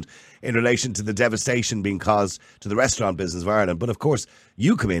at the moment, in relation to the devastation being caused to the restaurant business of Ireland. But of course,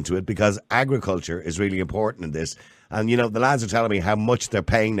 you come into it because agriculture is really important in this. And, you know, the lads are telling me how much they're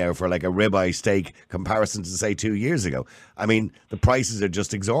paying now for like a ribeye steak comparison to, say, 2 years ago. I mean, the prices are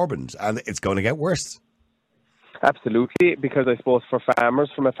just exorbitant and it's going to get worse. Absolutely, because I suppose for farmers,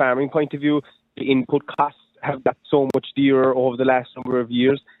 from a farming point of view, the input costs have got so much dearer over the last number of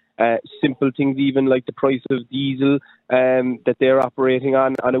years. Simple things, even like the price of diesel that they're operating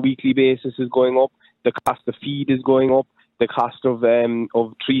on a weekly basis is going up. The cost of feed is going up. The cost of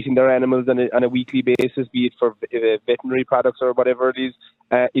treating their animals on a weekly basis, be it for veterinary products or whatever it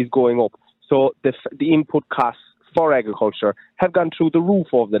is going up. So the input costs for agriculture have gone through the roof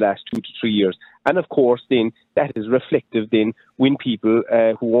over the last 2 to 3 years. And of course, then that is reflective then when people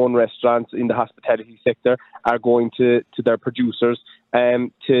who own restaurants in the hospitality sector are going to their producers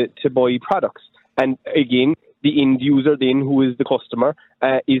to buy products. And again, the end user then, who is the customer,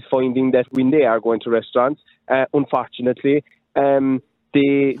 is finding that when they are going to restaurants, unfortunately,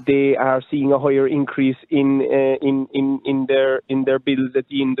 they are seeing a higher increase in their bills at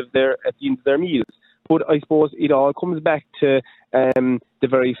the end of their meals. But I suppose it all comes back to the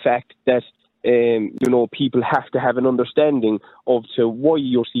very fact that people have to have an understanding of to why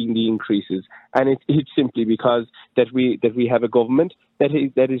you're seeing the increases, and it's simply because that we have a government that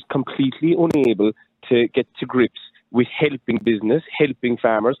is completely unable to get to grips with helping business, helping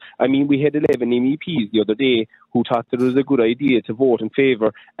farmers. I mean, we had 11 MEPs the other day who thought that it was a good idea to vote in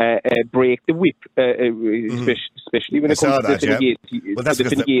favour, break the whip, especially when it comes to the Fine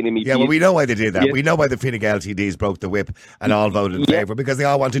Gael MEPs. Yeah, well, we know why they did that. Yes. We know why the Fine Gael TDs broke the whip and all voted in favour, because they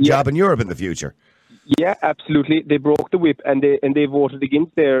all want a job in Europe in the future. Yeah, absolutely. They broke the whip and they voted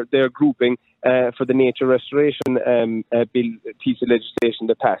against their grouping for the nature restoration bill piece of legislation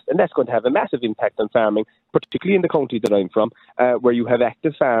that passed, and that's going to have a massive impact on farming, particularly in the county that I'm from, where you have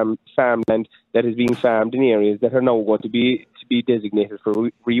active farmland that is being farmed in areas that are now going to be be designated for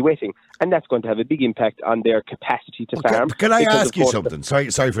re-wetting, and that's going to have a big impact on their capacity to farm. Can I ask you something? Sorry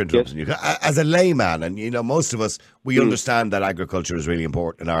for interrupting you. As a layman, and most of us, we understand that agriculture is really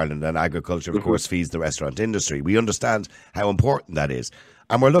important in Ireland, and agriculture, of course, feeds the restaurant industry. We understand how important that is.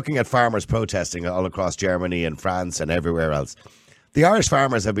 And we're looking at farmers protesting all across Germany and France and everywhere else. The Irish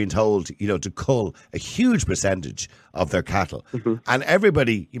farmers have been told, to cull a huge percentage of their cattle. And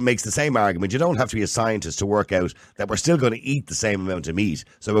everybody makes the same argument. You don't have to be a scientist to work out that we're still going to eat the same amount of meat.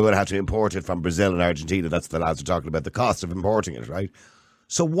 So we're going to have to import it from Brazil and Argentina. That's what the lads are talking about, the cost of importing it, right?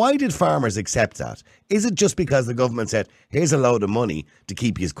 So why did farmers accept that? Is it just because the government said, here's a load of money to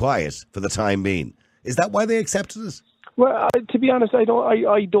keep you quiet for the time being? Is that why they accepted it? Well, to be honest, I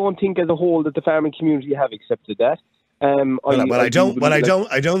don't think as a whole that the farming community have accepted that. I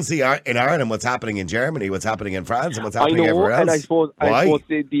don't see in Ireland what's happening in Germany, what's happening in France, and what's happening everywhere else. And I suppose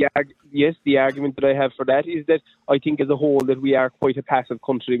the argument that I have for that is that I think as a whole that we are quite a passive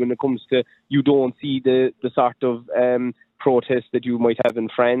country when it comes to, you don't see the sort of protests that you might have in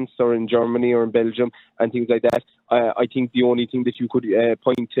France or in Germany or in Belgium and things like that. I think the only thing that you could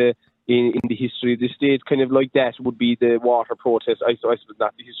point to in the history of the state, kind of like that, would be the water protest. I suppose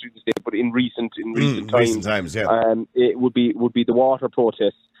not the history of the state, but in recent times, yeah. It would be the water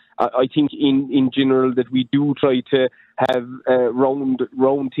protests. I think in general that we do try to have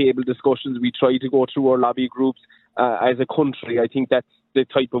round table discussions. We try to go through our lobby groups as a country. I think that's the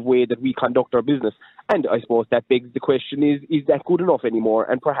type of way that we conduct our business. And I suppose that begs the question: is that good enough anymore?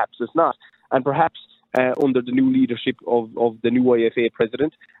 And perhaps it's not. And perhaps under the new leadership of the new IFA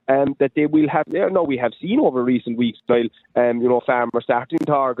president, that they will have. Now we have seen over recent weeks, while farmers starting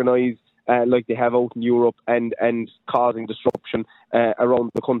to organise like they have out in Europe and causing disruption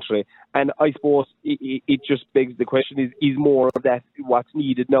around the country. And I suppose it just begs the question: is more of that what's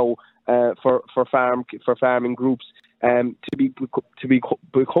needed now for farming groups to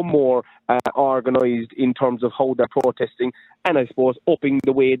become more organised in terms of how they're protesting, and I suppose upping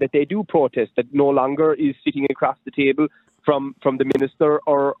the way that they do protest, that no longer is sitting across the table from the minister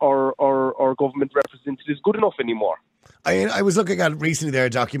or government representatives good enough anymore. I was looking at recently a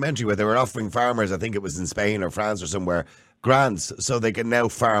documentary where they were offering farmers, I think it was in Spain or France or somewhere, grants so they can now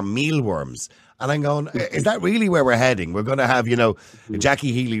farm mealworms. And I'm going, is that really where we're heading? We're going to have,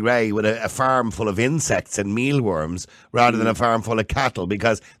 Jackie Healy-Rae with a farm full of insects and mealworms rather than a farm full of cattle,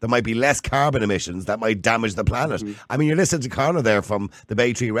 because there might be less carbon emissions that might damage the planet. I mean, you're listening to Conor there from the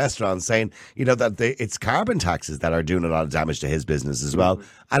Bay Tree restaurant saying, that it's carbon taxes that are doing a lot of damage to his business as well.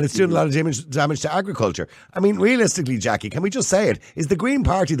 And it's doing a lot of damage to agriculture. I mean, realistically, Jackie, can we just say it? Is the Green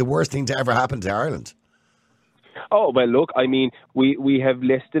Party the worst thing to ever happen to Ireland? Oh, well, look, I mean, we have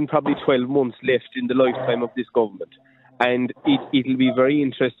less than probably 12 months left in the lifetime of this government. And it'll be very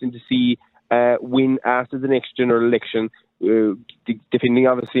interesting to see when, after the next general election, depending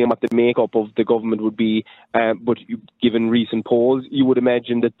obviously on what the makeup of the government would be, but given recent polls, you would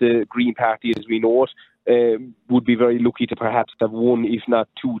imagine that the Green Party, as we know it, would be very lucky to perhaps have one, if not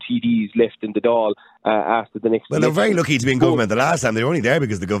two TDs left in the Dáil after the next election. Well, they're very lucky to be in government the last time. They were only there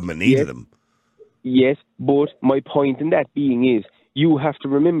because the government needed them. Yes, but my point in that being is, you have to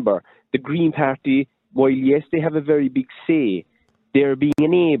remember, the Green Party, while yes, they have a very big say, they're being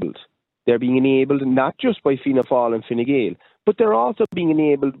enabled. They're being enabled not just by Fianna Fáil and Fine Gael, but they're also being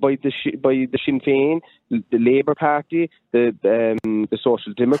enabled by the Sinn Féin, the Labour Party, the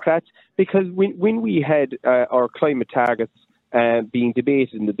Social Democrats, because when we had our climate targets being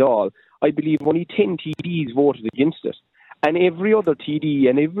debated in the Dáil, I believe only 10 TDs voted against it. And every other TD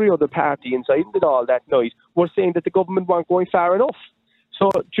and every other party inside the Dáil that night were saying that the government weren't going far enough.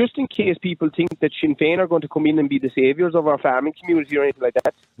 So just in case people think that Sinn Féin are going to come in and be the saviours of our farming community or anything like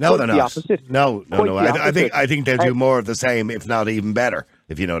that, no, they're not. The opposite. No. I think they'll do more of the same, if not even better,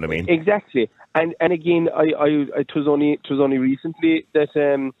 if you know what I mean. Exactly. And again, it was only recently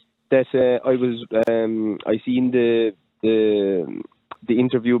that I seen the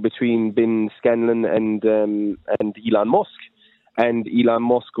interview between Ben Scanlon and Elon Musk. And Elon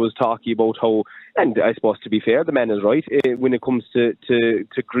Musk was talking about how, and I suppose to be fair, the man is right, when it comes to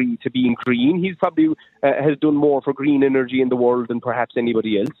being green, he's probably has done more for green energy in the world than perhaps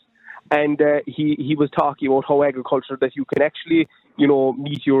anybody else. And he was talking about how agriculture, that you can actually,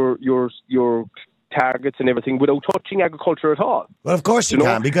 meet your targets and everything without touching agriculture at all. Well, of course you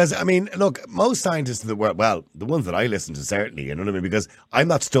can, because, I mean, look, most scientists in the world, well, the ones that I listen to certainly, you know what I mean, because I'm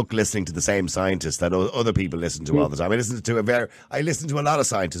not stuck listening to the same scientists that other people listen to all the time. I listen to a lot of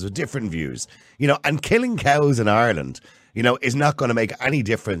scientists with different views, and killing cows in Ireland, is not going to make any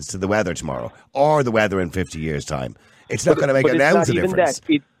difference to the weather tomorrow or the weather in 50 years' time. It's not going to make an ounce of difference.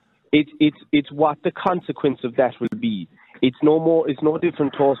 It's what the consequence of that will be. It's no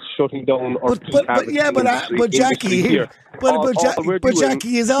different to us shutting down our Jackie,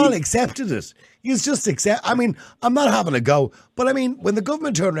 Jackie has all accepted it. He's just accept. I mean, I'm not having a go, but I mean, when the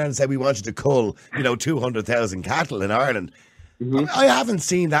government turned around and said we wanted to cull, 200,000 cattle in Ireland, I haven't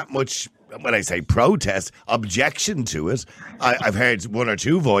seen that much. When I say protest, objection to it. I've heard one or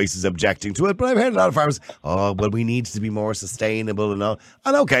two voices objecting to it, but I've heard a lot of farmers, we need to be more sustainable and all.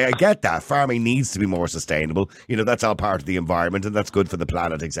 And okay, I get that. Farming needs to be more sustainable. That's all part of the environment and that's good for the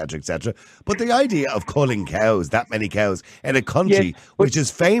planet, etc., etc. But the idea of culling cows, that many cows, in a country which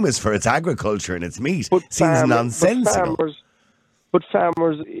is famous for its agriculture and its meat, seems nonsensical. But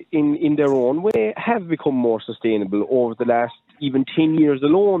farmers, in their own way, have become more sustainable over the last even 10 years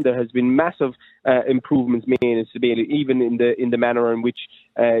alone. There has been massive improvements made in stability, even in the manner in which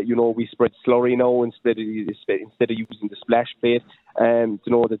we spread slurry now instead of using the splash plate.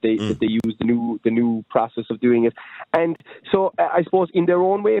 That they use the new process of doing it. And so I suppose in their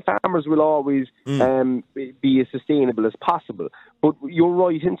own way, farmers will always be as sustainable as possible. But you're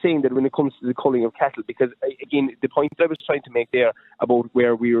right in saying that when it comes to the culling of cattle, because again, the point I was trying to make there about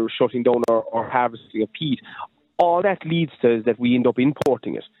where we were shutting down our harvesting of peat, all that leads to is that we end up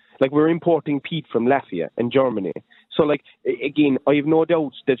importing it. Like, we're importing peat from Latvia and Germany. So, again, I have no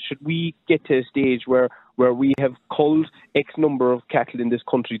doubt that should we get to a stage where we have culled X number of cattle in this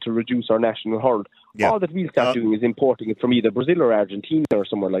country to reduce our national herd, all that we'll start doing is importing it from either Brazil or Argentina or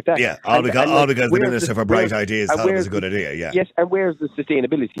somewhere like that. Yeah, all because the Minister for Bright Ideas thought it was a good idea, yeah. Yes, and where's the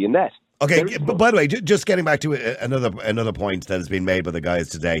sustainability in that? Okay, but by the way, just getting back to another point that has been made by the guys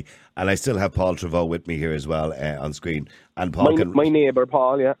today, and I still have Paul Trevaux with me here as well on screen. And Paul my neighbour,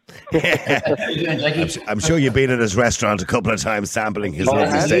 Paul, yeah. I'm sure you've been at his restaurant a couple of times sampling his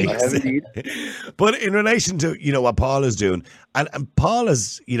lovely steaks. But in relation to, what Paul is doing, and Paul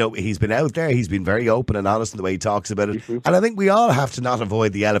is, he's been out there, he's been very open and honest in the way he talks about it. Mm-hmm. And I think we all have to not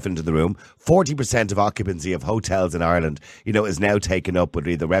avoid the elephant in the room. 40% of occupancy of hotels in Ireland, is now taken up with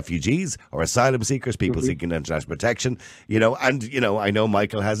either refugees or asylum seekers, people seeking international protection, I know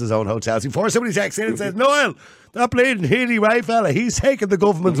Michael has his own hotels. Before somebody texts in and says, Niall, that bleeding Healy Ray fella, he's taking the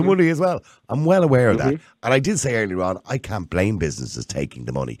government's money as well. I'm well aware of that. And I did say earlier on, I can't blame businesses taking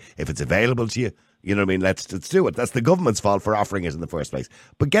the money. If it's available to you, you know what I mean? Let's do it. That's the government's fault for offering it in the first place.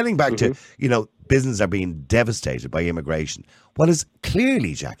 But getting back to, businesses are being devastated by immigration. What is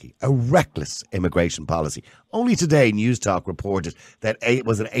clearly, Jackie, a reckless immigration policy. Only today, News Talk reported that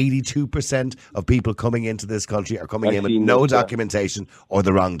 82% of people coming into this country are coming in with no documentation or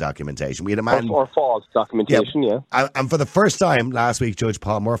the wrong documentation. We had a man or false documentation, And for the first time last week, Judge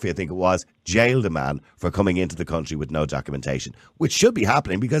Paul Murphy, I think it was, jailed a man for coming into the country with no documentation, which should be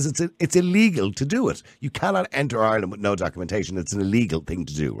happening because it's illegal to do it. You cannot enter Ireland with no documentation. It's an illegal thing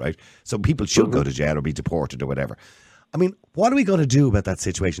to do, right? So people should go to jail or be deported or whatever. I mean, what are we going to do about that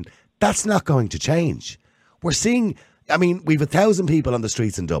situation? That's not going to change. We're seeing, we've 1,000 people on the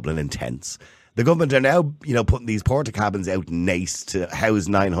streets in Dublin in tents. The government are now, putting these porta cabins out in Nace to house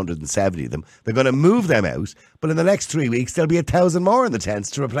 970 of them. They're going to move them out, but in the next 3 weeks, there'll be 1,000 more in the tents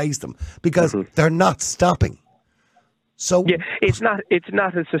to replace them because they're not stopping. So it's not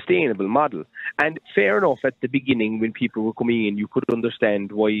a sustainable model. And fair enough, at the beginning when people were coming in, you could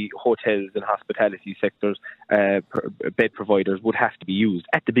understand why hotels and hospitality sectors, bed providers would have to be used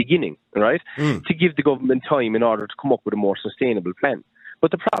at the beginning, right? To give the government time in order to come up with a more sustainable plan. But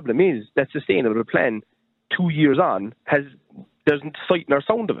the problem is that sustainable plan 2 years on there's sight nor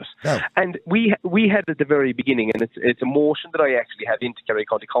sound of it. No. And we had at the very beginning, and it's a motion that I actually have into Kerry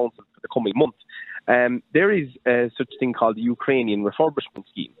County Council for the coming month. There is such a thing called the Ukrainian refurbishment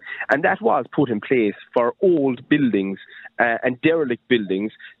scheme, and that was put in place for old buildings and derelict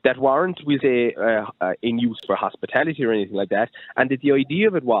buildings that weren't in use for hospitality or anything like that, and that the idea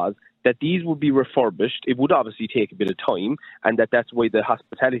of it was that these would be refurbished. It would obviously take a bit of time, and that's why the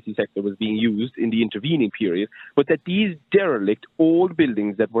hospitality sector was being used in the intervening period, but that these derelict old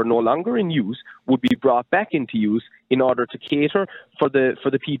buildings that were no longer in use would be brought back into use in order to cater for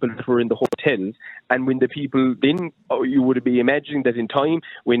the people that were in the hotels. And when the people then, you would be imagining that in time,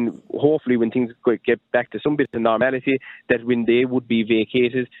 hopefully when things get back to some bit of normality, that when they would be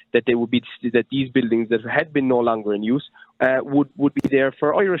vacated, that these buildings that had been no longer in use would be there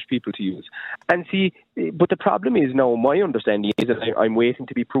for Irish people to use. And see, but the problem is now, my understanding is, and I'm waiting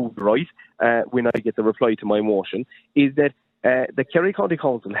to be proved right when I get the reply to my motion, is that the Kerry County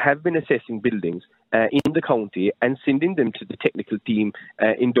Council have been assessing buildings in the county and sending them to the technical team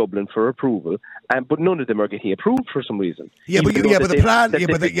in Dublin for approval, but none of them are getting approved for some reason. But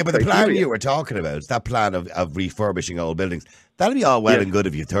the plan you were talking about, that plan of refurbishing old buildings, that'll be all well and good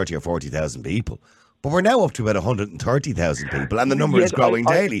if you have 30 or 40,000 people. But we're now up to about 130,000 people, and the number is growing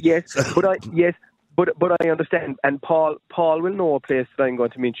daily. But I understand, and Paul will know a place that I'm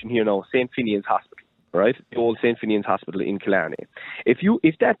going to mention here now, St. Finian's Hospital, right? The old St. Finian's Hospital in Killarney. If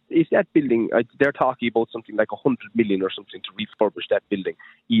that building, they're talking about something like 100 million or something to refurbish that building,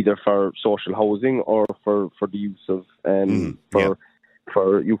 either for social housing or for the use of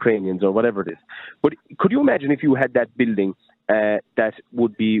for Ukrainians or whatever it is. But could you imagine if you had that building that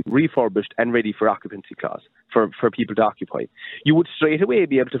would be refurbished and ready for occupancy clause for people to occupy? You would straight away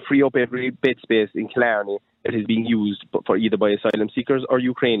be able to free up every bed space in Killarney that is being used for either by asylum seekers or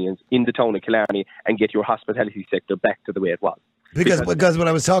Ukrainians in the town of Killarney and get your hospitality sector back to the way it was. Because when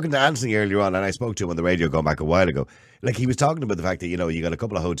I was talking to Anthony earlier on, and I spoke to him on the radio going back a while ago, like he was talking about the fact that, you got a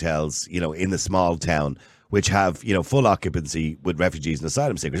couple of hotels, in the small town which have, full occupancy with refugees and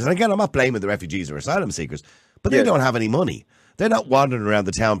asylum seekers. And again, I'm not blaming the refugees or asylum seekers, but they don't have any money. They're not wandering around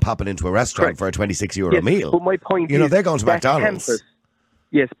the town popping into a restaurant for a €26 meal. But my point is, they're going to McDonald's.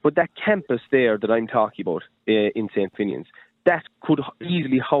 But that campus there that I'm talking about in St. Finian's, that could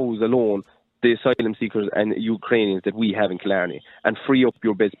easily house alone the asylum seekers and Ukrainians that we have in Killarney and free up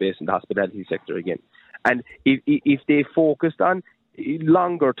your bed space in the hospitality sector again. And if they focused on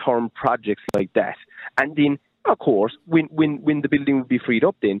longer term projects like that, and then of course when the building would be freed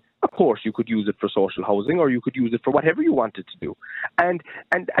up, then of course you could use it for social housing or you could use it for whatever you wanted to do. And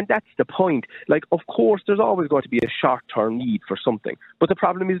that's the point. Like, of course there's always going to be a short term need for something, but the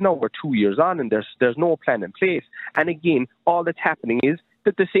problem is now we're 2 years on and there's no plan in place. And again, all that's happening is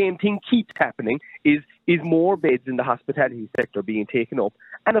that the same thing keeps happening, is more beds in the hospitality sector being taken up.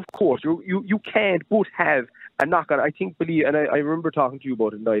 And of course, you can't but have a knock on. I remember talking to you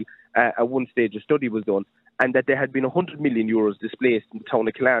about it, Niall. At one stage, a study was done, and that there had been €100 million displaced in the town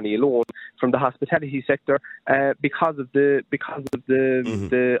of Killarney alone from the hospitality sector because of the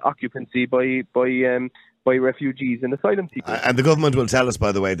occupancy by refugees and asylum seekers. And the government will tell us,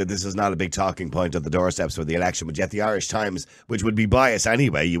 by the way, that this is not a big talking point at the doorsteps for the election, but yet the Irish Times, which would be biased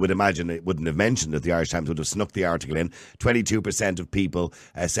anyway, you would imagine it wouldn't have mentioned it. The Irish Times would have snuck the article in. 22% of people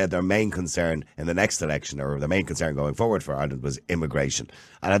said their main concern in the next election, or their main concern going forward for Ireland, was immigration.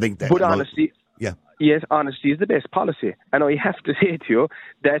 And I think that... But honesty... Yeah. Yes, honesty is the best policy. And I have to say to you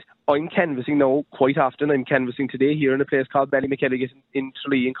that I'm canvassing now quite often. I'm canvassing today here in a place called Ballymackelliget in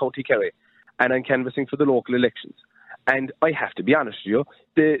Tralee in County Kerry. And I'm canvassing for the local elections. And I have to be honest with you,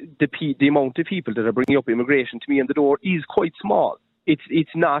 the amount of people that are bringing up immigration to me on the door is quite small.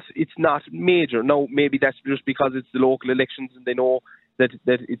 It's not major. Now, maybe that's just because it's the local elections and they know that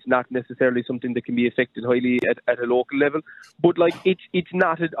it's not necessarily something that can be affected highly at a local level. But like it's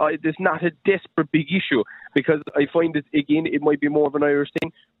not a desperate big issue, because I find that, again, it might be more of an Irish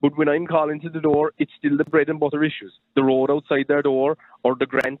thing, but when I'm calling to the door, it's still the bread and butter issues. The road outside their door, or the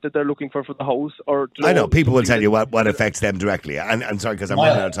grant that they're looking for the house, or... I know, people will tell you what affects them directly. And sorry, because I'm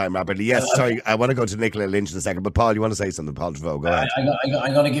running out of time rapidly. Yes, sorry, I want to go to Nicola Lynch in a second, but Paul, you want to say something? Paul Trevaux, go ahead.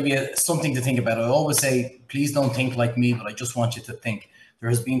 I'm going to give you something to think about. I always say, please don't think like me, but I just want you to think. There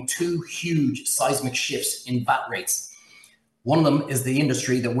has been two huge seismic shifts in VAT rates. One of them is the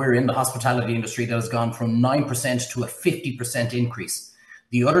industry that we're in, the hospitality industry, that has gone from 9% to a 50% increase.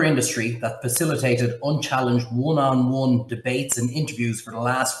 The other industry that facilitated unchallenged one-on-one debates and interviews for the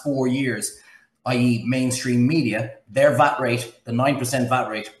last 4 years, i.e. mainstream media, their VAT rate, the 9% VAT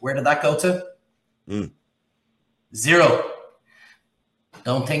rate, where did that go to? 0.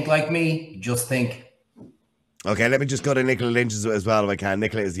 Don't think like me, just think. Okay, let me just go to Nicola Lynch as well if I can.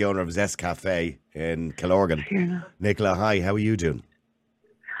 Nicola is the owner of Zest Cafe in Killorgan. Yeah. Nicola, hi, how are you doing?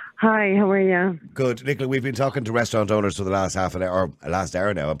 Hi, how are you? Good. Nicola, we've been talking to restaurant owners for the last half an hour, or last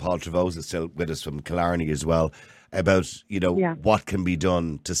hour now, and Paul Trevaux is still with us from Killarney as well, about, what can be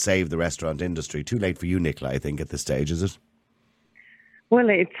done to save the restaurant industry. Too late for you, Nicola, I think, at this stage, is it? Well,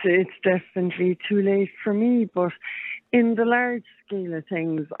 it's definitely too late for me, but in the large scale of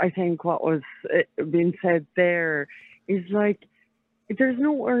things, I think what was being said there is like, there's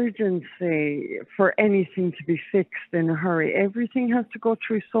no urgency for anything to be fixed in a hurry. Everything has to go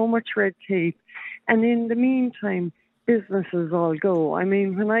through so much red tape. And in the meantime, businesses all go. I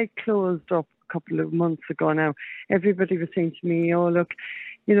mean, when I closed up a couple of months ago now, everybody was saying to me, oh, look,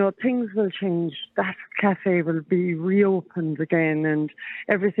 things will change. That cafe will be reopened again and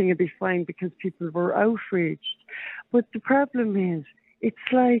everything will be fine because people were outraged. But the problem is, it's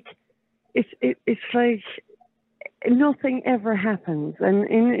like nothing ever happens. And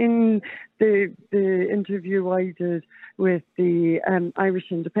in the interview I did with the Irish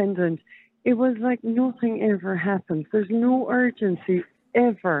Independent, it was like nothing ever happens. There's no urgency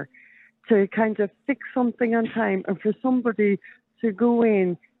ever to kind of fix something on time and for somebody to go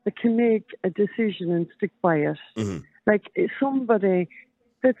in that can make a decision and stick by it. Mm-hmm. Like somebody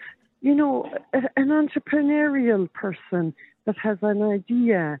that's, you know, an entrepreneurial person that has an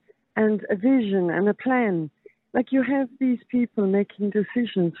idea and a vision and a plan. Like you have these people making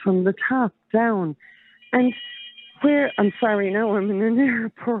decisions from the top down. And I'm sorry, now I'm in an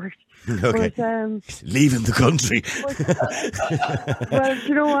airport. Okay. But, leaving the country. Well,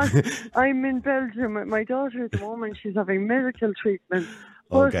 you know what? I'm in Belgium with my daughter at the moment. She's having medical treatment.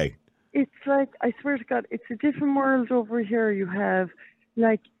 But Okay. it's like, I swear to God, it's a different world over here. You have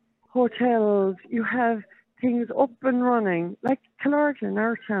like hotels, you have things up and running. Like Killorglin,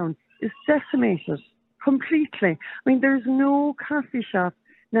 our town, is decimated completely. I mean, there's no coffee shop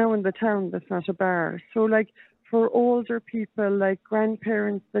now in the town that's not a bar. So like for older people, like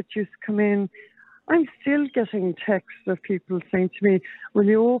grandparents that used to come in, I'm still getting texts of people saying to me, will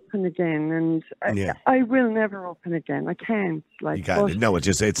you open again? And I will never open again. I can't. Like, you can't. No,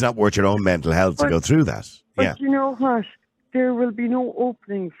 it's not worth your own mental health to go through that. But you know what? There will be no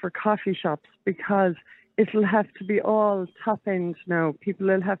opening for coffee shops because it'll have to be all top end now. People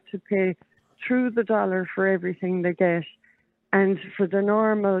will have to pay through the dollar for everything they get. And for the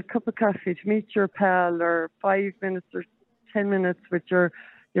normal cup of coffee to meet your pal or 5 minutes or 10 minutes with your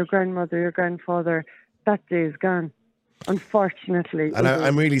grandmother, your grandfather, that day is gone, unfortunately. And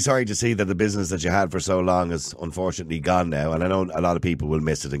I'm really sorry to see that the business that you had for so long is unfortunately gone now. And I know a lot of people will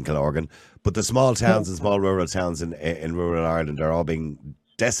miss it in Killorglin. But the small towns and small rural towns in rural Ireland are all being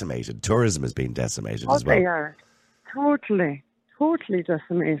decimated. Tourism is being decimated as well. They are. Totally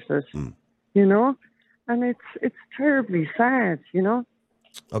decimated, you know? And it's terribly sad, you know?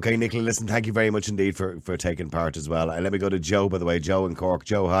 Okay, Nicola, listen, thank you very much indeed for taking part as well. And let me go to Joe, by the way. Joe in Cork.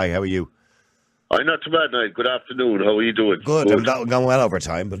 Joe, hi, how are you? I'm not too bad, Niall. Good afternoon. How are you doing? Good. I'm going well over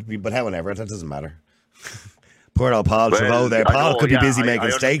time, but however, that doesn't matter. Poor old Paul Trevaux there. Paul could be busy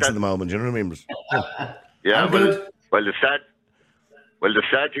making steaks at the moment, you know what I mean? Yeah, well, the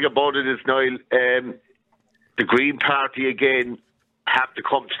sad thing about it is, Niall, the Green Party again have to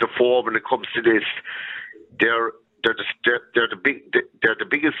come to the fore when it comes to this. They're the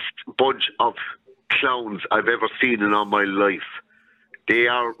biggest bunch of clowns I've ever seen in all my life. They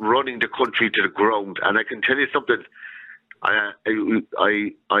are running the country to the ground, and I can tell you something. I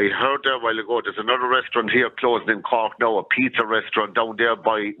heard there a while ago. There's another restaurant here closing in Cork now, a pizza restaurant down there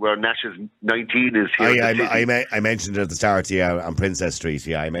by where Nash's 19 is here. I mentioned it at the start, on Princess Street.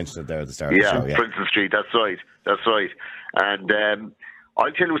 Yeah, I mentioned it there at the start of the show. Yeah, Princess Street. That's right. And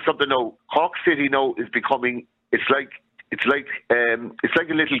I'll tell you something now. Cork City now is becoming. It's like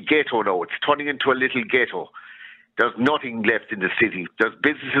a little ghetto now. It's turning into a little ghetto. There's nothing left in the city. There's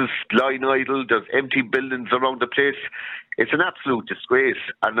businesses lying idle. There's empty buildings around the place. It's an absolute disgrace.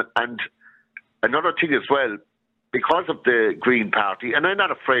 And another thing as well, because of the Green Party, and I'm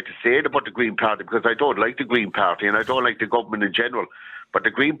not afraid to say it about the Green Party because I don't like the Green Party and I don't like the government in general, but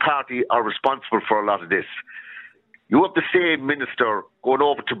the Green Party are responsible for a lot of this. You have the same minister going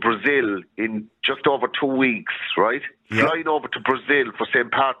over to Brazil in just over 2 weeks, right? Yeah. Flying over to Brazil for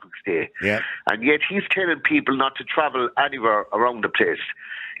St. Patrick's Day. Yeah. And yet he's telling people not to travel anywhere around the place.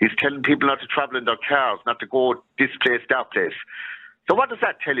 He's telling people not to travel in their cars, not to go this place, that place. So what does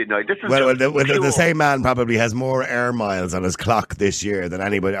that tell you now? The same man probably has more air miles on his clock this year than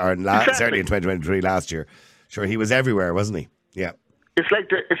anybody, certainly in 2023 last year. Sure, he was everywhere, wasn't he? Yeah. It's like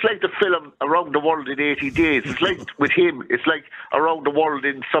the film Around the World in 80 Days. It's like with him. It's like Around the World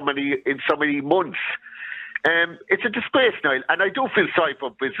in so many months. It's a disgrace, Niall, and I do feel sorry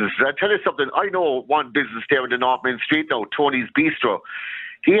for businesses. I tell you something. I know one business there in the North Main Street now, Tony's Bistro.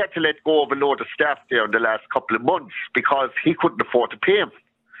 He had to let go of a load of staff there in the last couple of months because he couldn't afford to pay them.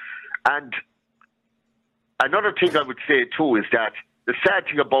 And another thing I would say too is that the sad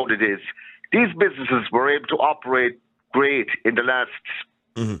thing about it is these businesses were able to operate great in the last,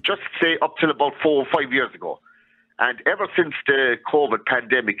 just say up till about 4 or 5 years ago. And ever since the COVID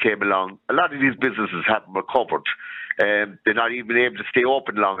pandemic came along, a lot of these businesses haven't recovered. They're not even able to stay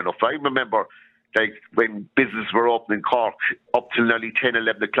open long enough. I remember like when businesses were open in Cork up till nearly 10,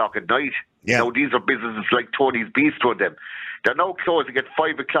 11 o'clock at night. Yeah. Now these are businesses like Tony's Bistro and them. They're now closing at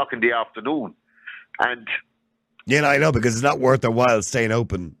 5 o'clock in the afternoon. And yeah, I know, because it's not worth their while staying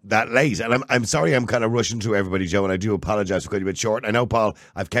open that late. And I'm sorry I'm kind of rushing through everybody, Joe, and I do apologise for getting a bit short. I know, Paul,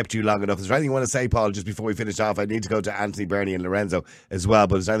 I've kept you long enough. Is there anything you want to say, Paul, just before we finish off? I need to go to Anthony, Bernie and Lorenzo as well,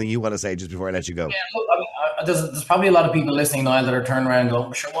 but is there anything you want to say just before I let you go? Yeah, look, I mean, there's probably a lot of people listening now that are turning around and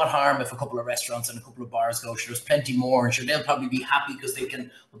going, sure, what harm if a couple of restaurants and a couple of bars go? Sure, there's plenty more, and sure, they'll probably be happy because they can,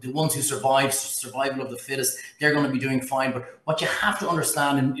 the ones who survive, survival of the fittest, they're going to be doing fine. But what you have to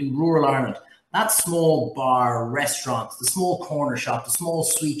understand in rural Ireland, That small bar, restaurant, the small corner shop, the small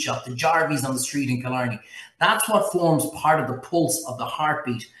sweet shop, the Jarvies on the street in Killarney, that's what forms part of the pulse of the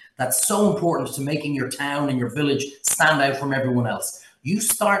heartbeat that's so important to making your town and your village stand out from everyone else. You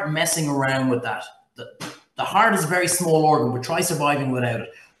start messing around with that. The heart is a very small organ, but try surviving without it.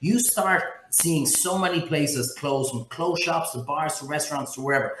 You start seeing so many places close, from closed shops to bars to restaurants to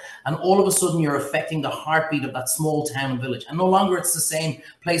wherever, and all of a sudden you're affecting the heartbeat of that small town and village. And no longer it's the same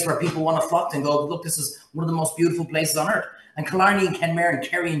place where people want to flock and go, look, this is one of the most beautiful places on earth. And Killarney and Kenmare and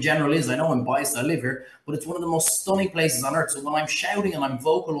Kerry in general is. I know I'm biased, I live here, but it's one of the most stunning places on earth. So when I'm shouting and I'm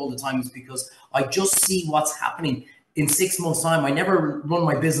vocal all the time, it's because I just see what's happening in 6 months' time. I never run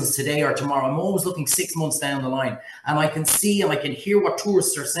my business today or tomorrow. I'm always looking 6 months down the line. And I can see and I can hear what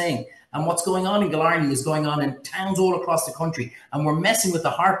tourists are saying. And what's going on in Killarney is going on in towns all across the country. And we're messing with the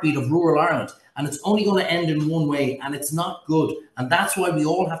heartbeat of rural Ireland. And it's only going to end in one way. And it's not good. And that's why we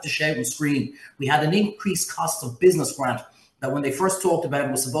all have to shout and scream. We had an increased cost of business grant that when they first talked about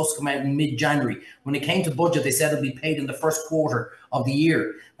it was supposed to come out in mid-January. When it came to budget, they said it'll be paid in the first quarter of the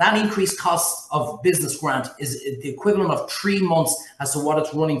year. That increased cost of business grant is the equivalent of 3 months as to what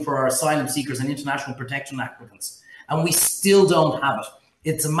it's running for our asylum seekers and international protection applicants. And we still don't have it.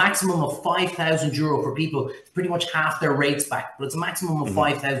 It's a maximum of €5,000 for people. It's pretty much half their rates back, but it's a maximum of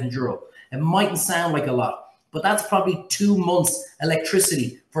 €5,000. It mightn't sound like a lot, but that's probably 2 months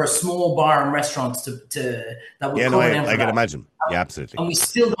electricity for a small bar and restaurants that would cover down. I can imagine. Yeah, absolutely. And we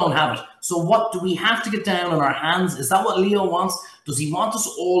still don't have it. So what do we have to get down on our hands? Is that what Leo wants? Does he want us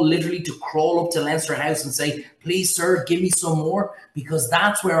all literally to crawl up to Leinster House and say, please, sir, give me some more? Because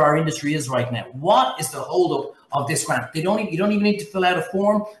that's where our industry is right now. What is the holdup of this grant? You don't even need to fill out a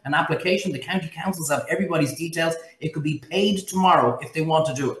form, an application. The county councils have everybody's details. It could be paid tomorrow if they want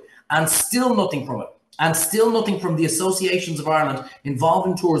to do it. And still nothing from it. And still nothing from the associations of Ireland involved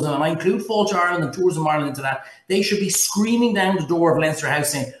in tourism. And I include Failte Ireland and Tourism Ireland into that. They should be screaming down the door of Leinster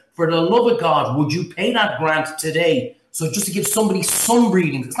House saying, for the love of God, would you pay that grant today? So just to give somebody some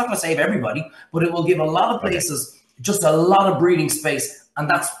breathing. It's not going to save everybody, but it will give a lot of places just a lot of breathing space. And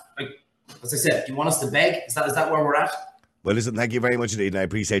that's, as I said, do you want us to beg? Is that where we're at? Well, listen, thank you very much indeed. And I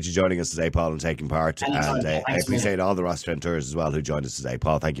appreciate you joining us today, Paul, and taking part. Anytime. And I appreciate all the restaurateurs as well who joined us today.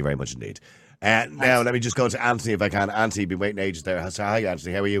 Paul, thank you very much indeed. Now, let me just go to Anthony if I can. Anthony, been waiting ages there. So, hi,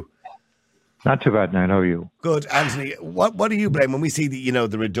 Anthony. How are you? Not too bad now. How are you? Good, Anthony. What do you blame when we see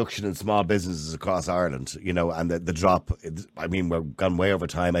the reduction in small businesses across Ireland? And the drop. I mean, we've gone way over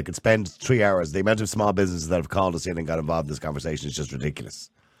time. I could spend 3 hours. The amount of small businesses that have called us in and got involved in this conversation is just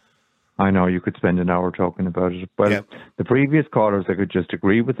ridiculous. I know you could spend an hour talking about it. Well, The previous callers, I could just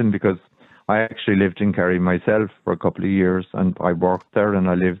agree with them because I actually lived in Kerry myself for a couple of years and I worked there and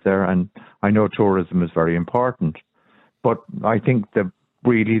I lived there and I know tourism is very important. But I think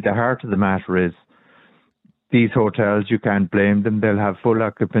really the heart of the matter is these hotels, you can't blame them. They'll have full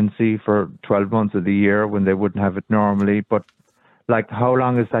occupancy for 12 months of the year when they wouldn't have it normally. But how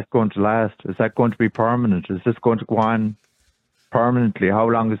long is that going to last? Is that going to be permanent? Is this going to go on permanently? How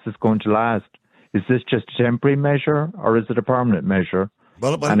long is this going to last? Is this just a temporary measure or is it a permanent measure?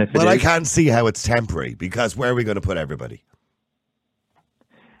 Well, I can't see how it's temporary because where are we going to put everybody?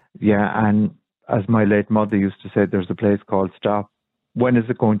 Yeah, and as my late mother used to say, there's a place called Stop. When is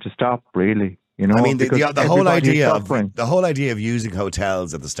it going to stop, really? I mean, the whole idea of using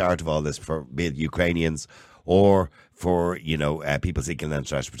hotels at the start of all this for be it Ukrainians or for people seeking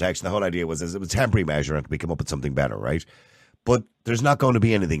international protection, the whole idea was it was a temporary measure and we come up with something better, right? But there's not going to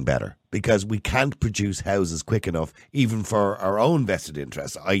be anything better because we can't produce houses quick enough, even for our own vested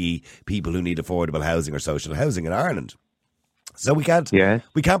interests, i.e. people who need affordable housing or social housing in Ireland. So we can't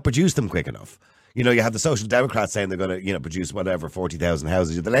produce them quick enough. You have the Social Democrats saying they're going to, produce whatever, 40,000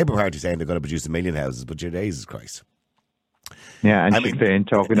 houses. The Labour Party saying they're going to produce 1 million houses, but Jesus Christ. Yeah, and Sinn Féin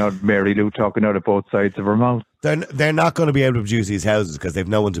talking out, Mary Lou talking out of both sides of her mouth. They're not going to be able to produce these houses because they've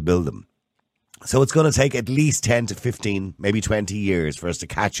no one to build them. So it's going to take at least 10 to 15, maybe 20 years for us to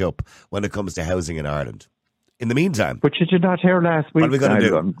catch up when it comes to housing in Ireland. In the meantime... But did you not hear last week? What are we going to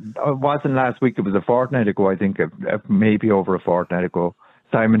do? It wasn't last week, it was a fortnight ago, I think, maybe over a fortnight ago.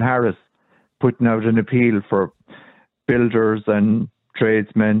 Simon Harris putting out an appeal for builders and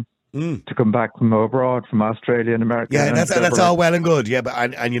tradesmen to come back from abroad, from Australia and America. Yeah, that's all well and good. Yeah, but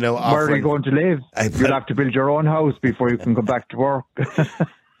and where are you going to live? You'll have to build your own house before you can come back to work.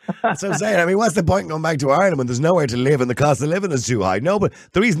 That's what I'm saying. I mean, what's the point in going back to Ireland when there's nowhere to live and the cost of living is too high? No, but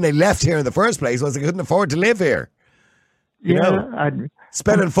the reason they left here in the first place was they couldn't afford to live here.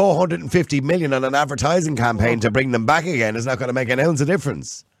 Spending 450 million on an advertising campaign to bring them back again is not going to make an ounce of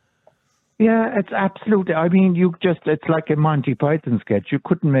difference. Yeah, it's absolutely. I mean, it's like a Monty Python sketch. You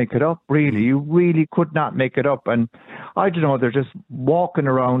couldn't make it up, really. You really could not make it up. And I don't know, they're just walking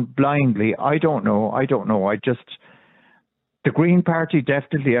around blindly. I don't know. The Green Party,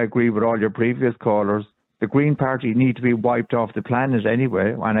 definitely, I agree with all your previous callers. The Green Party need to be wiped off the planet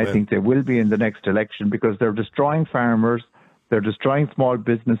anyway. And I think they will be in the next election because they're destroying farmers. They're destroying small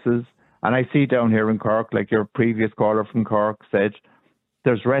businesses. And I see down here in Cork, like your previous caller from Cork said,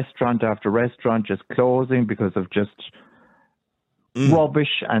 there's restaurant after restaurant just closing because of just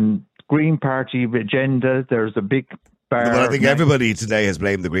rubbish and Green Party agenda. There's a big bar. Well, I think everybody today has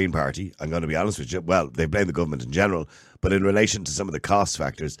blamed the Green Party. I'm going to be honest with you. Well, they blame the government in general, but in relation to some of the cost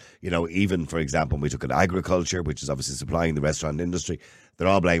factors, even, for example, when we took at agriculture, which is obviously supplying the restaurant industry, they're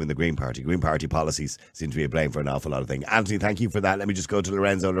all blaming the Green Party. Green Party policies seem to be a blame for an awful lot of things. Anthony, thank you for that. Let me just go to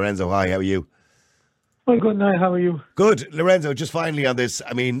Lorenzo. Lorenzo, hi, how are you? Well, good night. How are you? Good. Lorenzo, just finally on this,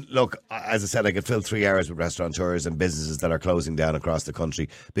 I mean, look, as I said, I could fill 3 hours with restaurateurs and businesses that are closing down across the country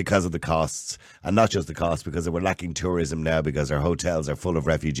because of the costs. And not just the costs, because we're lacking tourism now because our hotels are full of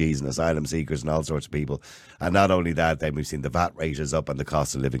refugees and asylum seekers and all sorts of people. And not only that, then we've seen the VAT rate is up and the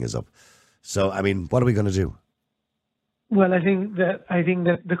cost of living is up. So, I mean, what are we going to do? Well, I think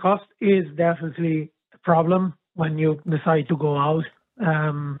that the cost is definitely a problem when you decide to go out.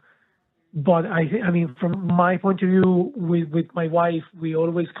 But I mean, from my point of view, with my wife, we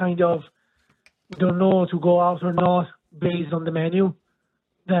always kind of don't know to go out or not based on the menu.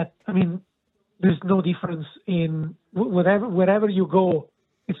 That, I mean, there's no difference in wherever you go,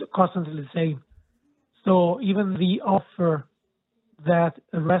 it's constantly the same. So even the offer that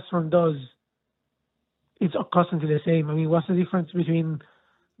a restaurant does, it's constantly the same. I mean, what's the difference between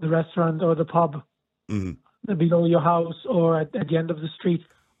the restaurant or the pub below your house or at the end of the street?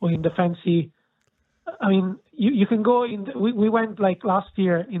 Or in the fancy, I mean, you can go in. We went like last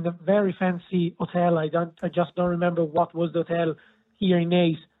year in the very fancy hotel. I just don't remember what was the hotel here in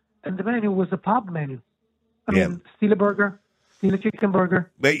Naas, and the menu was a pub menu. I mean, still a burger, still a chicken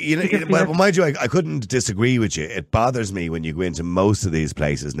burger. But well, mind you, I couldn't disagree with you. It bothers me when you go into most of these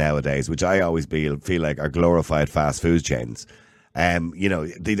places nowadays, which I always feel like are glorified fast food chains.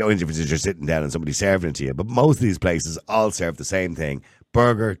 The only difference is you're sitting down and somebody serving it to you. But most of these places all serve the same thing.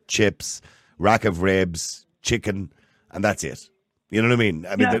 Burger, chips, rack of ribs, chicken, and that's it. You know what I mean?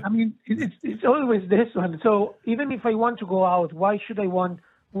 It's always this one. So even if I want to go out, why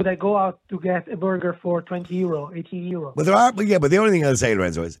would I go out to get a burger for 20 euro, 18 euro? Well, but the only thing I'll say,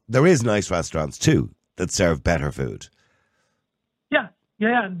 Lorenzo, is there is nice restaurants too that serve better food.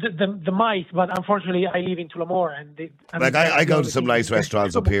 Yeah, the mice, but unfortunately, I live in Tullamore, and I go to some nice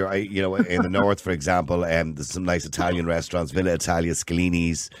restaurants up here. In the north, for example, there's some nice Italian restaurants, Villa Italia,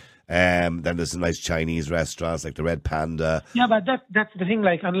 Scalini's. Then there's some nice Chinese restaurants like the Red Panda. Yeah, but that's the thing.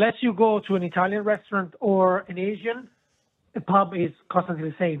 Like, unless you go to an Italian restaurant or an Asian, the pub is constantly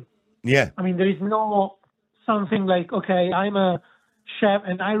the same. Yeah, I mean, there is no something like, okay, I'm a chef,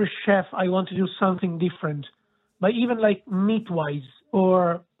 an Irish chef. I want to do something different. But even like meat-wise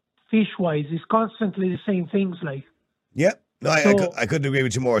or fish-wise, it's constantly the same things. Like, yeah, no, I couldn't agree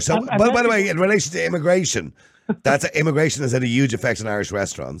with you more. So, by the way, in relation to immigration, immigration has had a huge effect on Irish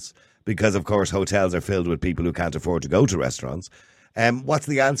restaurants because, of course, hotels are filled with people who can't afford to go to restaurants. What's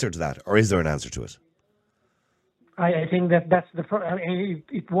the answer to that, or is there an answer to it? I think that's the first. I mean,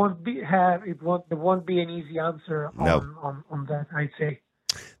 it won't be there won't be an easy answer on that, I'd say.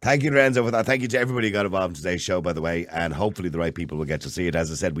 Thank you, Lorenzo, for that. Thank you to everybody who got involved in today's show, by the way, and hopefully the right people will get to see it. As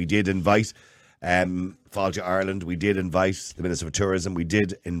I said, we did invite Failte Ireland, we did invite the Minister for Tourism, we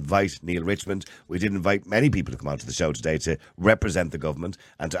did invite Neil Richmond, we did invite many people to come onto the show today to represent the government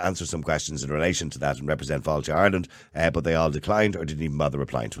and to answer some questions in relation to that and represent Failte Ireland, but they all declined or didn't even bother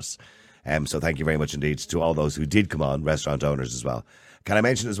replying to us. So thank you very much indeed to all those who did come on, restaurant owners as well. Can I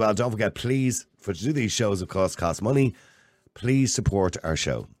mention as well, don't forget, please, to do these shows, of course, cost money. Please support our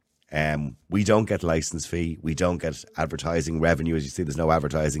show. We don't get license fee. We don't get advertising revenue. As you see, there's no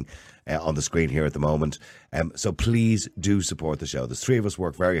advertising on the screen here at the moment. So please do support the show. There's 3 of us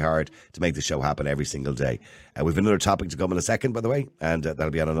work very hard to make the show happen every single day. We've another topic to come in a second, by the way, and that'll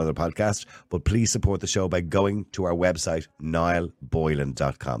be on another podcast. But please support the show by going to our website,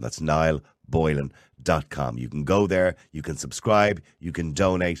 niallboylan.com. That's niallboylan.com. You can go there. You can subscribe. You can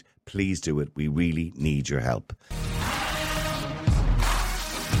donate. Please do it. We really need your help.